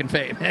not fucking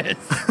famous.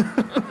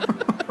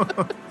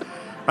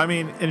 I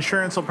mean,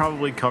 insurance will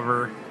probably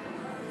cover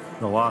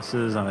the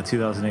losses on a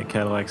 2008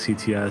 Cadillac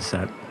CTS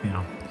at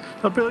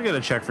they'll probably get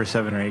a check for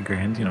 $7 or $8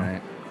 grand.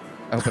 Right.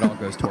 I hope it all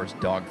goes towards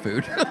dog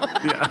food.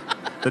 Yeah,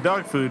 the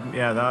dog food.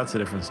 Yeah, that's a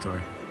different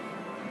story.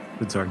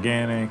 If it's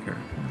organic or.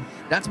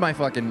 That's my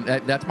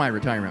that's my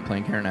retirement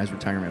plan. Karen and I's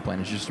retirement plan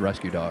is just to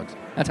rescue dogs.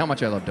 That's how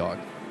much I love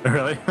dogs.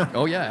 Really?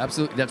 Oh, yeah,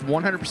 absolutely. That's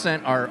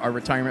 100% our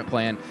retirement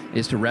plan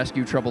is to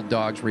rescue troubled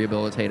dogs,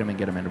 rehabilitate them, and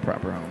get them into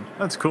proper homes.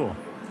 That's cool.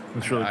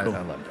 That's really cool.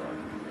 I love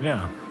dogs.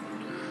 Yeah.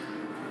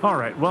 All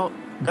right. Well,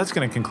 that's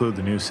going to conclude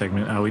the news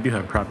segment. We do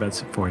have prop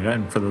bets for you.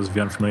 And for those of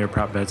you unfamiliar,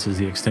 prop bets is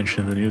the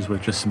extension of the news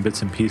with just some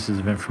bits and pieces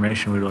of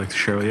information we'd like to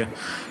share with you.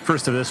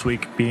 First of this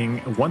week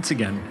being, once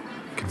again,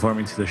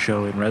 conforming to the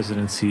show in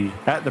residency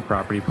at the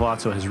property,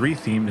 Palazzo has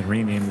rethemed and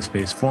renamed the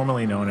space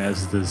formerly known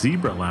as the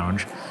Zebra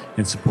Lounge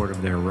in support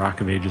of their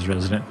Rock of Ages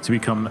resident to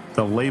become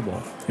the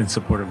Label in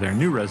support of their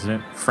new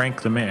resident,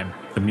 Frank the Man,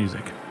 the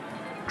music.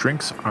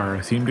 Drinks are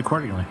themed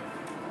accordingly.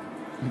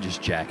 I'm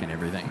just jacking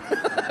everything.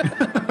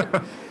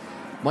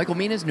 Michael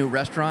Mina's new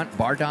restaurant,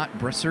 Bardot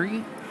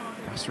Brasserie.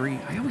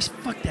 I always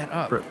fuck that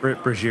up.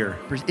 Brashear.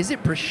 Is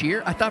it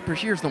Brashear? I thought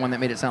Brashear's the one that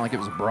made it sound like it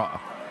was a bra.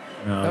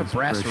 No,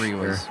 Brasserie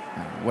was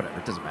whatever.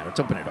 It doesn't matter. It's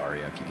open at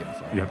Aria if you give a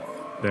fuck.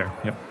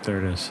 Yep. There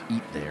it is.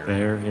 Eat there.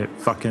 There it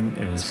fucking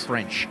is. It's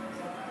French.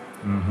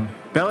 Mm-hmm.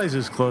 Bally's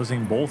is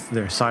closing both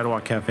their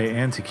Sidewalk Cafe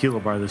and Tequila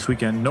Bar this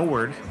weekend. No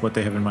word what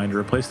they have in mind to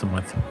replace them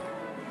with.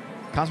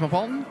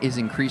 Cosmopolitan is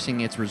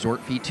increasing its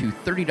resort fee to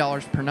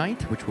 $30 per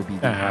night, which will be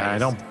the highest I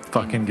don't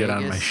fucking get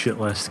on my shit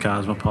list,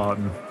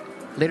 Cosmopolitan.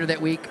 Later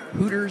that week,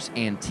 Hooters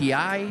and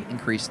TI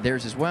increased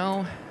theirs as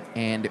well.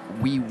 And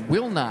we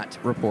will not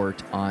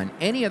report on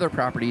any other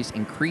properties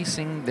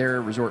increasing their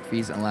resort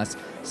fees unless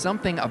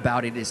something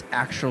about it is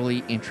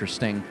actually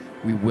interesting.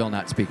 We will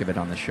not speak of it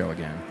on the show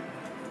again.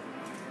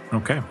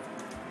 Okay.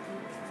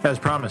 As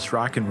promised,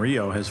 Rock in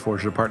Rio has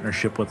forged a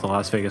partnership with the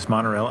Las Vegas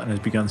Monorail and has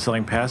begun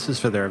selling passes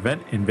for their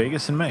event in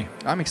Vegas in May.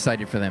 I'm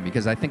excited for them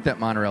because I think that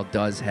Monorail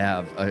does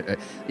have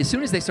as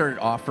soon as they started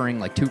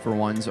offering like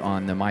 2-for-1s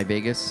on the My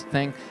Vegas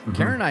thing,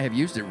 Karen and I have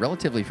used it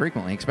relatively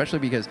frequently, especially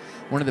because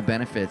one of the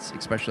benefits,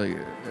 especially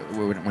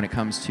when it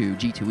comes to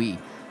G2E,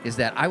 is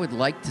that I would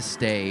like to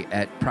stay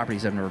at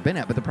properties I've never been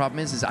at, but the problem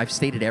is I've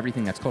stayed at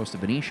everything that's close to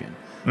Venetian.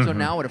 So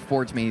now it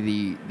affords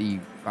me the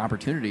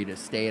opportunity to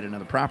stay at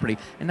another property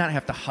and not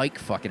have to hike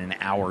fucking an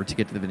hour to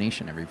get to the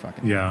Venetian every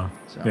fucking day.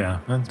 So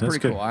That's pretty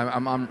good. cool.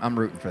 I'm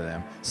rooting for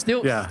them.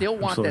 Still want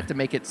absolutely. that to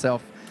make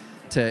itself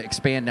to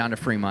expand down to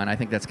Fremont. I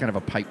think that's kind of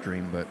a pipe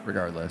dream, but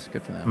regardless,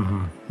 good for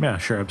them. Yeah,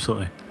 sure,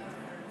 absolutely.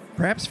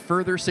 Perhaps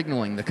further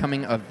signaling the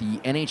coming of the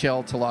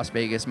NHL to Las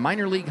Vegas,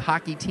 minor league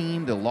hockey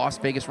team, the Las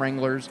Vegas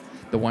Wranglers,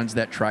 the ones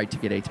that tried to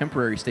get a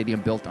temporary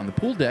stadium built on the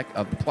pool deck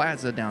of the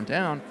Plaza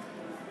downtown,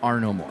 are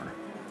no more.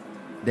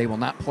 They will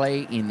not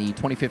play in the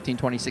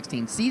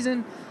 2015-2016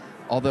 season,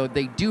 although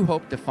they do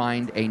hope to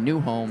find a new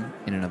home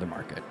in another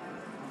market.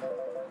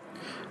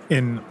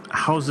 In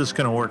How's This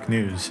Gonna Work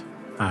news,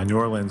 New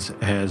Orleans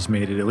has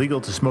made it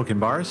illegal to smoke in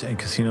bars and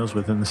casinos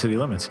within the city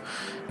limits.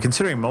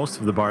 Considering most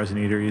of the bars and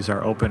eateries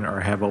are open or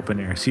have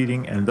open-air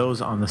seating, and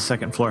those on the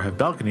second floor have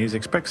balconies,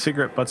 expect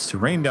cigarette butts to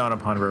rain down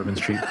upon Bourbon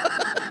Street.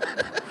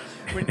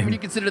 When you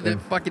consider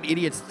that fucking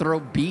idiots throw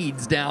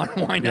beads down,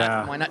 why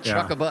not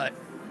chuck a butt?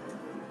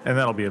 And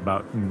that'll be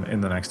about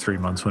in the next 3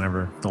 months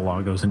whenever the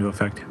law goes into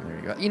effect. There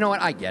you go. You know what?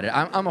 I get it.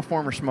 I'm a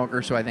former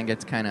smoker, so I think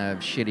it's kind of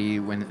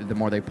shitty when the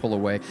more they pull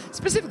away.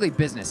 Specifically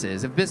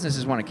businesses. If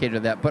businesses want to cater to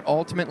that. But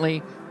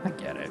ultimately, I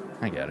get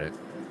it.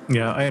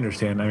 Yeah, I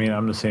understand. I mean,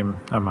 I'm the same.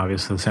 I'm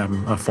obviously the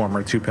same. I'm a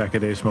former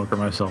 2-pack-a-day smoker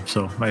myself,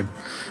 so I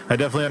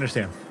definitely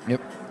understand. Yep.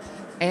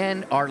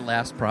 And our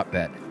last prop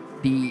bet.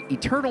 The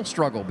eternal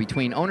struggle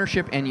between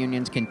ownership and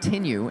unions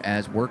continue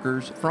as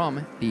workers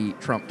from the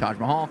Trump Taj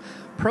Mahal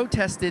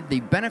protested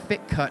the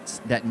benefit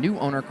cuts that new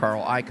owner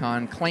Carl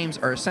Icahn claims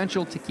are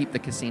essential to keep the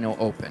casino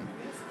open.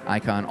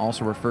 Icahn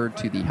also referred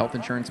to the health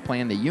insurance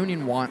plan the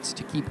union wants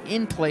to keep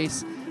in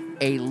place,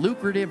 a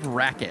lucrative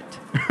racket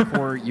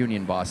for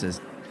union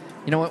bosses.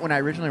 You know what? When I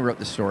originally wrote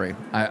this story,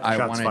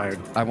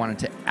 I wanted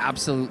to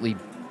absolutely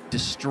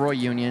destroy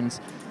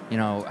unions. You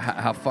know,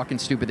 how fucking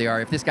stupid they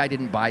are. If this guy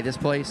didn't buy this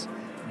place,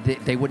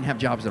 they wouldn't have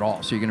jobs at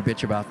all. So you're going to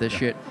bitch about this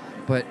shit.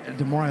 But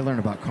the more I learn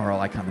about Carl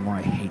Icahn, the more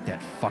I hate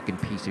that fucking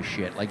piece of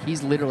shit. Like,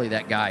 he's literally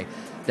that guy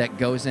that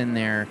goes in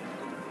there,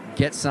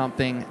 gets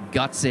something,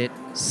 guts it,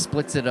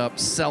 splits it up,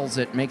 sells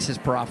it, makes his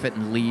profit,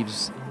 and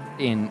leaves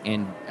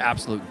in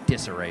absolute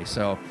disarray.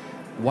 So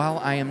while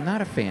I am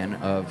not a fan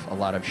of a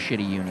lot of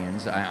shitty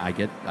unions, I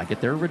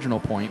get their original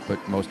point,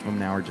 but most of them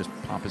now are just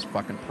pompous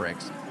fucking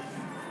pricks.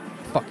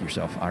 Fuck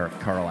yourself,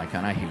 Carl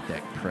Icahn. I hate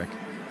that prick.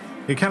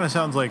 It kind of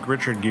sounds like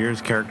Richard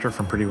Gere's character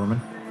from Pretty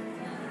Woman.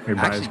 He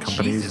buys companies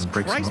Jesus and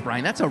breaks them Christ, up.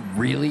 Brian, that's a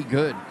really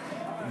good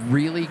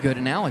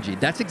analogy.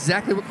 That's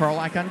exactly what Carl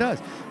Icahn does.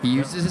 He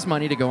uses his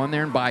money to go in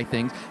there and buy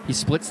things. He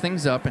splits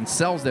things up and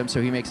sells them,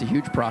 so he makes a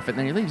huge profit, and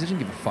then he leaves. He doesn't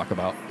give a fuck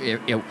about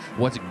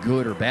what's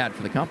good or bad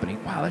for the company.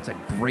 Wow, that's a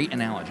great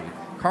analogy.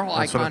 Carl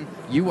Icahn,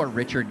 you are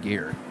Richard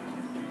Gere.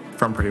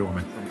 From Pretty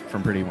Woman.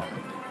 From Pretty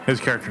Woman. His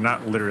character,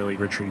 not literally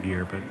Richard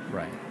Gere, but...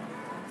 Right.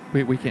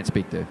 We can't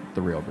speak to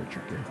the real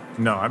Richard Gere.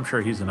 No, I'm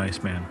sure he's a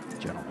nice man.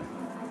 Gentleman.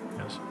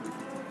 Yes.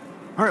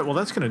 All right, well,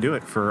 that's going to do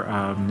it for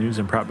news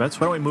and prop bets.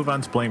 Why don't we move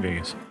on to Playing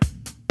Vegas?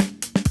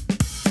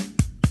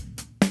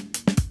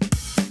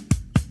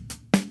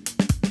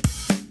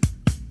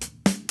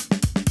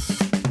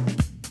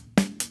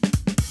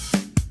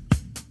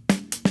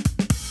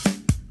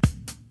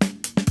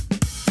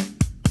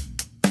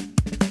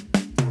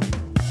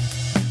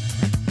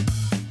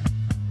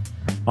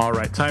 All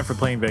right, time for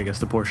Playing Vegas,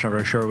 the portion of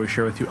our show where we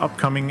share with you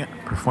upcoming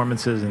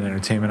performances and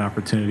entertainment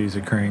opportunities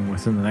occurring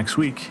within the next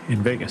week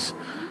in Vegas.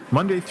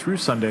 Monday through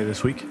Sunday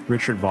this week,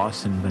 Richard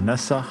Voss and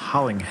Vanessa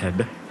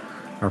Hollinghead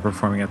are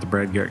performing at the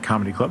Brad Garrett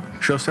Comedy Club.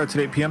 Show starts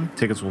at 8 p.m.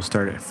 Tickets will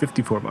start at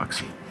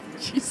 $54.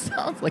 She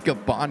sounds like a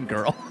Bond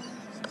girl.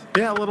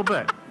 Yeah, a little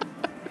bit.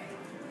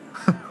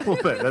 A little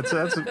bit. That's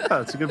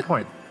a good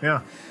point.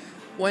 Yeah.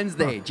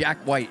 Wednesday, Jack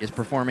White is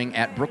performing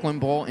at Brooklyn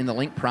Bowl in the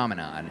Link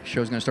Promenade.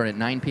 Show's going to start at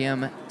 9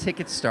 p.m.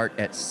 Tickets start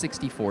at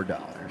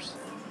 $64.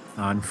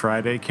 On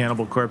Friday,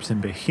 Cannibal Corpse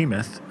and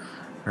Behemoth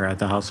are at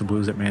the House of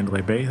Blues at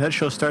Mandalay Bay. That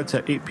show starts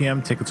at 8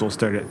 p.m. Tickets will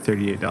start at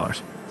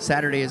 $38.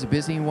 Saturday is a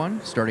busy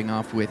one, starting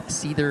off with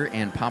Seether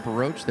and Papa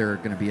Roach. They're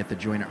going to be at the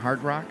Joint at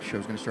Hard Rock.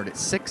 Show's going to start at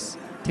 6.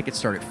 Tickets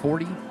start at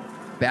 $40.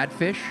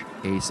 Badfish,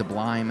 a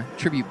Sublime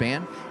tribute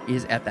band,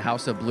 is at the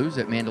House of Blues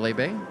at Mandalay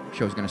Bay.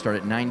 Show's going to start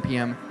at 9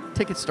 p.m.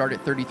 Tickets start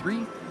at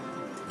 $33.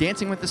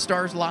 Dancing with the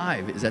Stars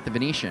Live is at the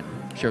Venetian.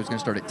 Show's going to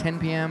start at 10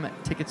 p.m.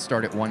 Tickets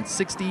start at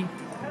 $160.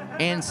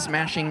 And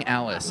Smashing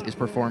Alice is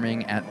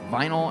performing at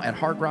Vinyl at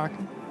Hard Rock.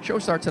 Show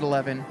starts at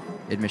 11.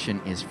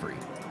 Admission is free.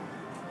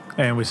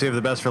 And we save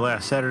the best for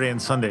last. Saturday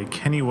and Sunday,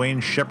 Kenny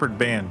Wayne Shepherd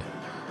Band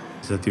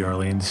is at the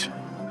Orleans,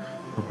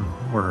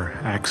 where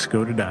acts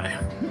go to die.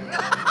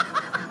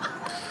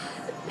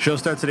 Show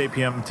starts at 8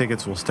 p.m.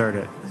 Tickets will start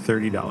at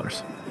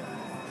 $30.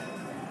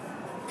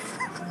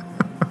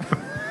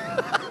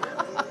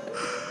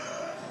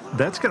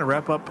 That's going to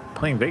wrap up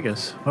Playing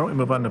Vegas. Why don't we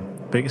move on to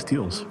Vegas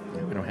deals?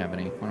 Yeah, we don't have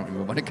any. Why don't we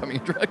move on to coming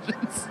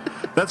attractions?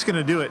 That's going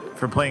to do it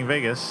for Playing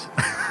Vegas.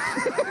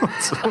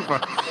 Let's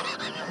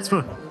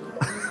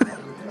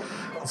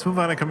move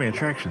on to coming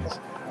attractions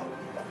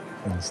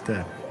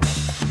instead.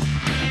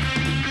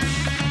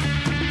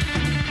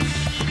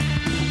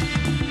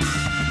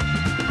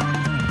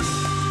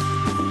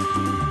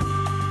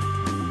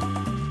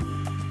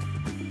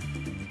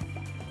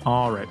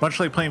 All right. Much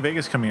like Playing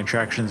Vegas, coming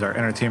attractions are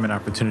entertainment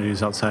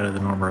opportunities outside of the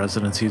normal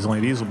residencies,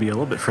 only these will be a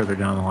little bit further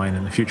down the line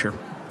in the future.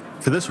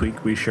 For this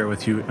week, we share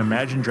with you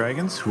Imagine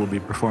Dragons, who will be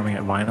performing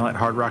at Vinyl at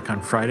Hard Rock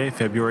on Friday,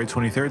 February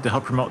 23rd, to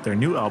help promote their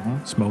new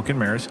album, Smoke and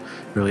Mirrors,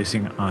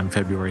 releasing on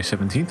February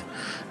 17th.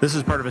 This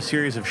is part of a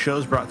series of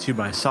shows brought to you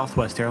by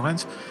Southwest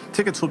Airlines.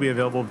 Tickets will be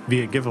available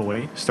via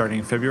giveaway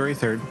starting February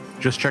 3rd.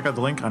 Just check out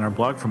the link on our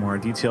blog for more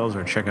details,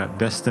 or check out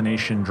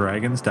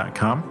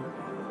destinationdragons.com.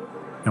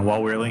 And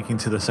while we're linking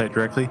to the site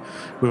directly,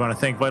 we want to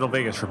thank Vital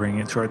Vegas for bringing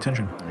it to our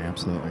attention.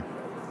 Absolutely.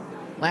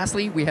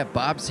 Lastly, we have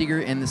Bob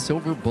Seger and the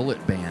Silver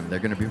Bullet Band. They're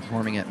going to be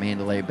performing at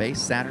Mandalay Bay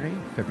Saturday,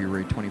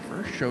 February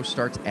 21st. Show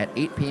starts at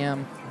 8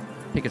 p.m.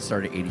 Tickets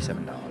start at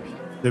 $87.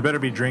 They better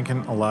be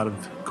drinking a lot of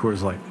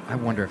Coors Light. I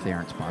wonder if they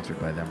aren't sponsored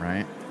by them,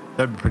 right?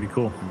 That'd be pretty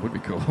cool. It would be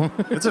cool.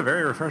 It's a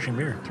very refreshing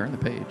beer. Turn the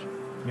page.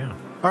 Yeah.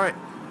 All right.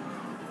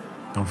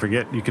 Don't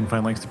forget, you can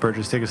find links to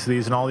purchase tickets to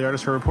these and all the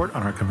artists for report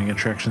on our Coming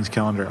Attractions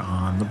calendar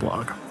on the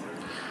blog.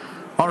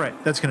 All right,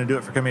 that's going to do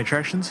it for Coming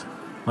Attractions.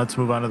 Let's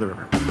move on to the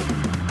river.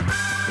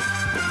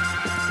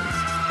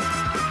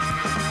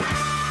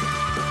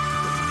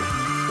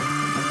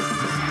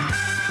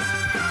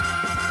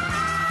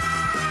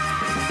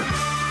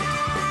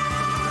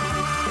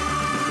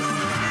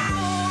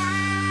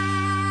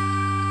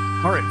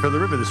 All right, for the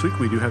river this week,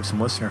 we do have some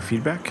listener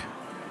feedback.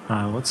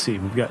 Let's see.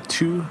 We've got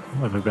two.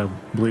 I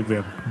believe we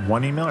have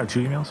one email or two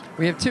emails.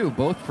 We have two,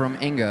 both from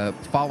Inga,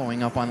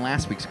 following up on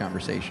last week's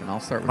conversation. I'll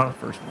start with the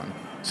first one.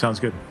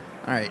 Sounds good.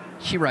 All right.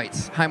 She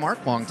writes, "Hi,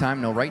 Mark. Long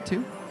time, no right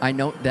to. I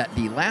note that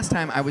the last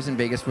time I was in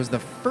Vegas was the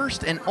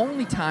first and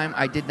only time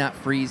I did not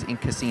freeze in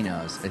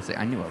casinos."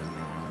 I knew I was in the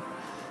wrong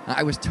one.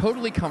 I was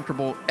totally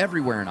comfortable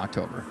everywhere in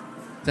October.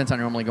 Since I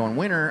normally go in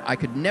winter, I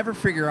could never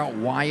figure out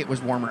why it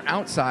was warmer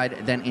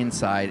outside than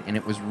inside, and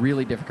it was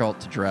really difficult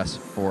to dress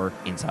for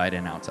inside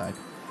and outside.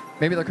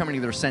 Maybe they're coming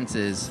to their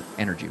senses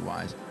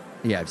energy-wise.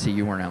 Yeah, see,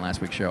 you weren't on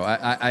last week's show.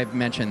 I've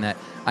mentioned that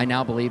I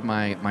now believe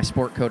my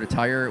sport coat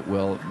attire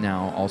will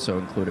now also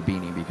include a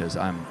beanie because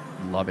I'm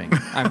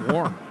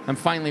warm. I'm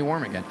finally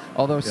warm again.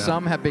 Although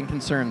some have been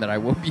concerned that I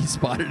will be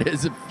spotted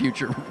as a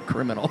future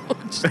criminal.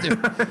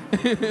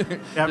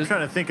 I'm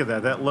trying to think of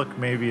that. That look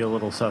may be a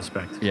little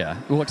suspect. Yeah.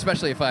 Well,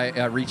 especially if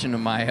I reach into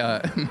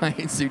my my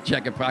suit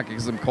jacket pocket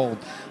because I'm cold,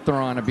 throw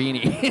on a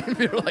beanie, and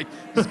you're like,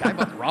 "This guy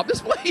about to rob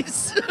this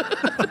place?"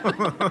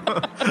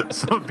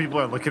 Some people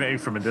are looking at you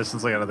from a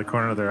distance, like out of the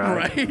corner of their eye.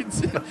 Right.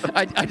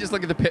 I just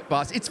look at the pit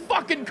boss. It's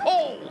fucking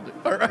cold.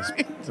 All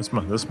right. This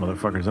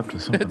motherfucker's up to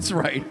something. That's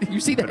right. You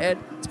see the head?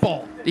 It's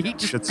bald. The heat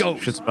just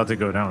goes. Shit's about to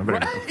go down. We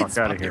better get the fuck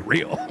out of here.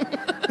 Real.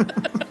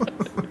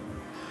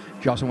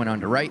 She also went on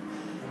to write,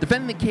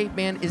 "Defending the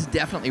Caveman is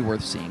definitely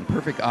worth seeing.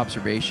 Perfect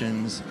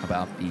observations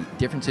about the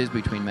differences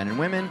between men and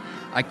women.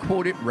 I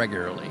quote it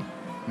regularly.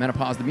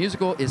 Menopause the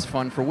musical is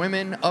fun for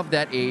women of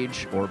that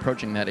age or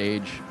approaching that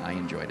age. I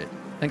enjoyed it.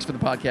 Thanks for the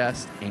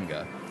podcast,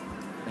 Inga."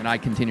 And I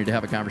continued to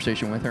have a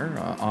conversation with her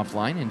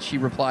offline, and she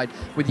replied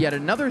with yet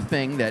another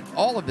thing that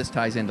all of this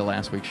ties into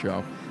last week's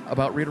show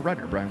about Rita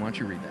Rudner. Brian, why don't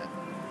you read that?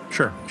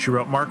 Sure. She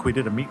wrote, "Mark, we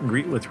did a meet and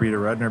greet with Rita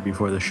Rudner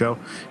before the show.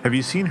 Have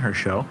you seen her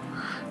show?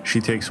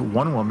 She takes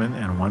one woman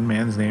and one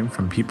man's name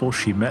from people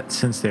she met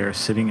since they are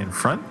sitting in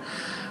front.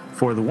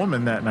 For the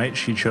woman that night,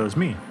 she chose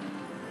me.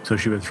 So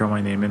she would throw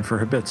my name in for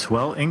her bits.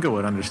 Well, Inga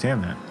would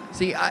understand that."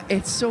 See,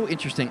 it's so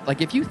interesting.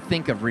 Like, if you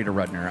think of Rita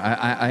Rudner,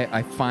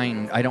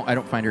 I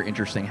don't find her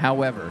interesting.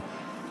 However,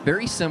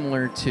 very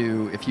similar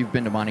to if you've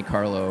been to Monte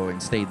Carlo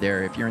and stayed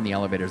there. If you're in the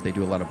elevators, they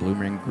do a lot of Blue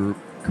Ring Group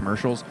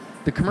commercials.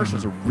 The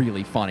commercials are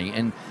really funny,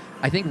 and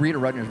I think Rita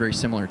Rudner is very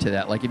similar to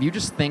that. Like, if you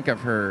just think of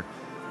her,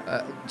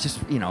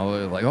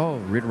 like, oh,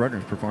 Rita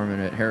Rudner's performing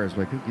at Harrah's,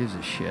 like, who gives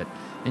a shit?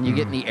 And you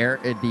get in the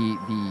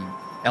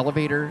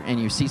elevator and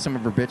you see some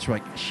of her bits, you're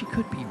like, she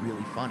could be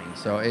really funny.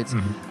 So it's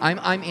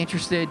I'm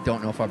interested.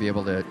 Don't know if I'll be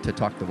able to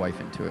talk the wife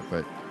into it,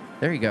 but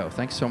there you go.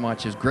 Thanks so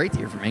much. It's great to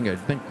hear from Inga.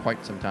 It's been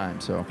quite some time.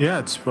 So yeah,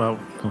 I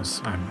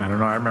don't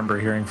know. I remember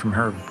hearing from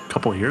her a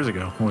couple of years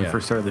ago when we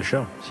first started the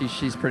show.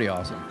 She's pretty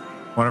awesome.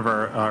 One of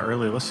our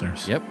early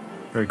listeners. Yep.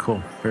 Very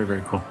cool. Very,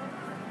 very cool.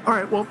 All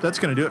right, well, that's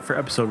going to do it for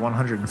episode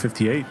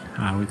 158.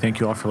 We thank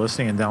you all for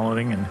listening and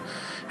downloading and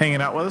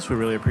hanging out with us. We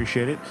really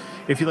appreciate it.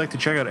 If you'd like to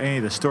check out any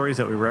of the stories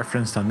that we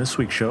referenced on this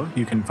week's show,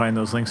 you can find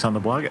those links on the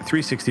blog at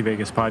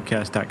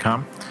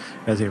 360vegaspodcast.com.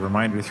 As a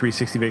reminder,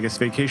 360 Vegas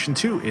Vacation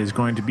 2 is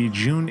going to be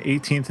June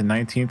 18th and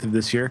 19th of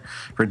this year.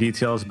 For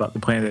details about the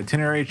planned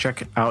itinerary,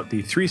 check out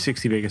the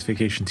 360 Vegas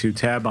Vacation 2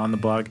 tab on the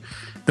blog.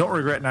 Don't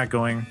regret not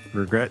going.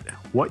 Regret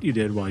what you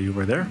did while you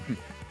were there.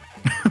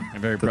 I'm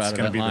very proud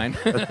of that line.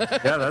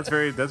 Yeah, that's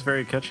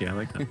very catchy. I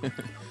like that.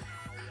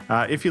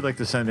 If you'd like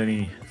to send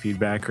any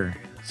feedback or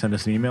send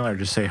us an email or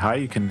just say hi,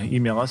 you can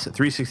email us at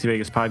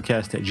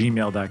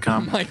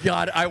 360vegaspodcast@gmail.com. Oh my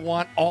God, I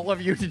want all of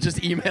you to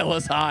just email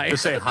us hi.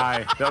 Just say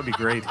hi. That would be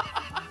great.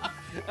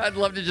 I'd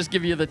love to just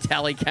give you the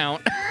tally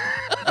count.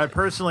 I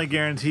personally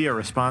guarantee a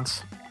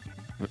response.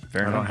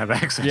 Fair I enough. don't have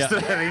access to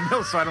that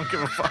email, so I don't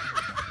give a fuck.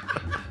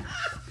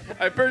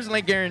 I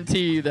personally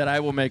guarantee you that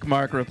I will make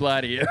Mark reply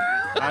to you.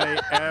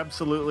 I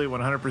absolutely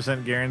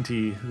 100%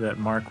 guarantee that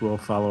Mark will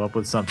follow up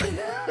with something.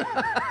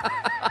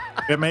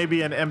 It may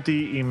be an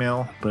empty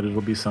email, but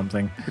it'll be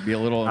something. Could be a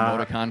little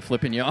emoticon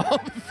flipping you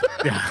off.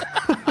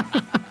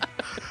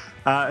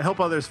 Help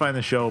others find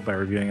the show by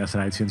reviewing us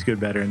on iTunes, good,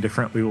 better, and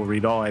different. We will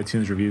read all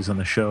iTunes reviews on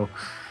the show,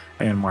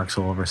 and Mark's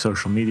all over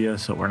social media,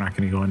 so we're not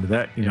going to go into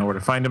that. You know where to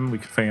find them. We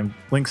can find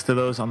links to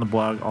those on the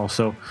blog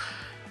also.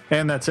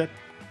 And that's it.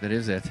 That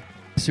is it.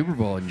 Super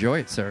Bowl. Enjoy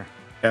it, sir.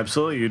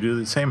 Absolutely. You do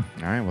the same.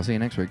 All right. We'll see you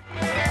next week.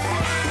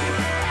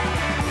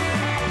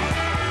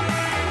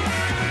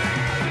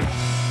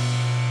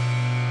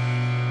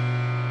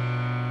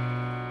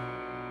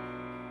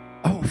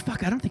 Oh,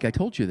 fuck. I don't think I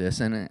told you this,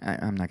 and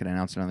I'm not going to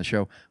announce it on the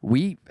show.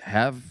 We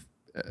have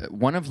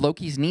one of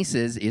Loki's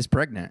nieces is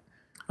pregnant.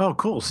 Oh,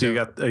 cool. So you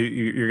got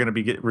you're going to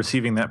be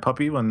receiving that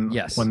puppy when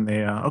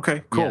they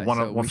okay, cool.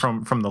 Yeah,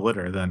 from the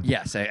litter then.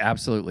 Yes,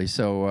 absolutely.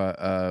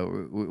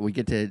 So we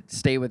get to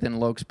stay within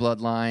Loke's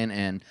bloodline,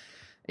 and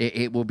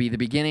it will be the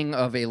beginning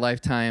of a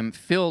lifetime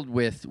filled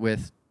with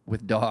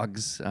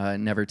dogs,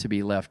 never to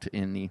be left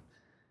in the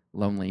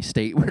lonely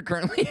state we're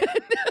currently in.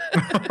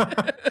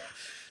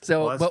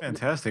 So well, that's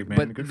fantastic, man.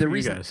 But Good the for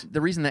reason you guys.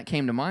 the reason that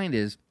came to mind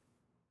is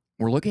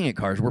we're looking at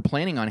cars. We're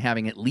planning on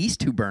having at least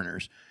 2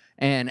 burners.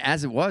 And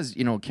as it was,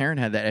 Karen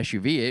had that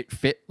SUV. It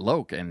fit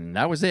Loke, and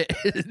that was it.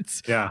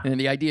 Yeah. And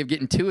the idea of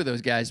getting 2 of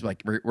those guys,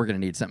 like, we're going to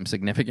need something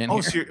significant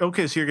here. So you're going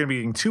to be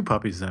getting 2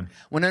 puppies then?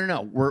 Well,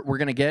 no. We're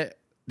going to get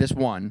this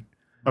one,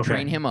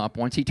 train him up.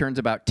 Once he turns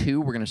about 2,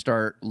 we're going to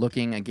start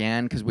looking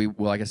again because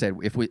like I said,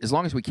 as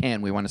long as we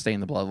can, we want to stay in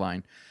the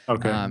bloodline.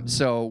 Okay.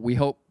 So we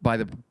hope by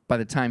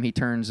the time he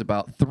turns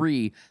about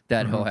 3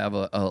 that he'll have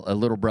a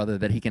little brother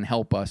that he can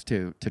help us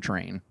to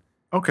train.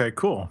 Okay,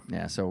 cool.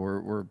 Yeah, so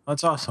we're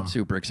that's awesome.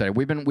 Super excited.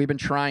 We've been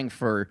trying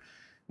for,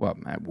 well,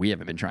 we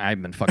haven't been trying. I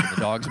haven't been fucking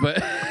the dogs,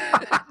 but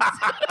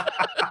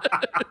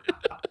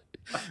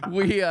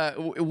we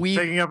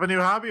taking up a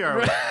new hobby, are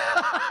we?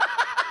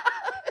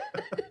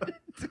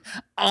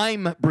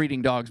 I'm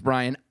breeding dogs,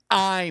 Brian.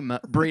 I'm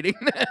breeding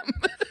them.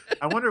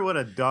 I wonder what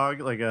a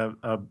dog like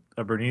a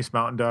Bernese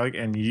Mountain Dog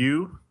and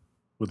you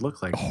would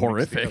look like.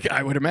 Horrific,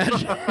 I would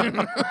imagine.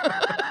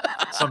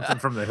 Something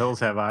from the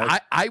hills have eyes.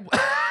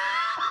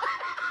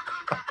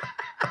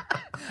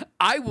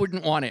 I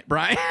wouldn't want it,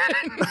 Brian.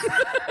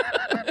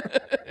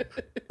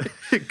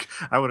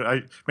 I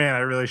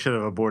really should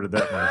have aborted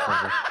that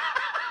motherfucker.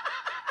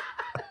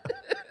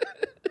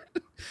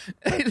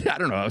 I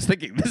don't know. I was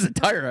thinking this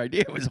entire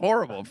idea was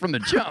horrible from the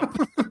jump.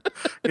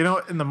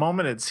 In the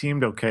moment it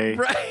seemed okay.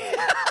 Right.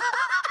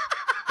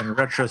 In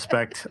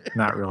retrospect,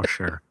 not real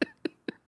sure.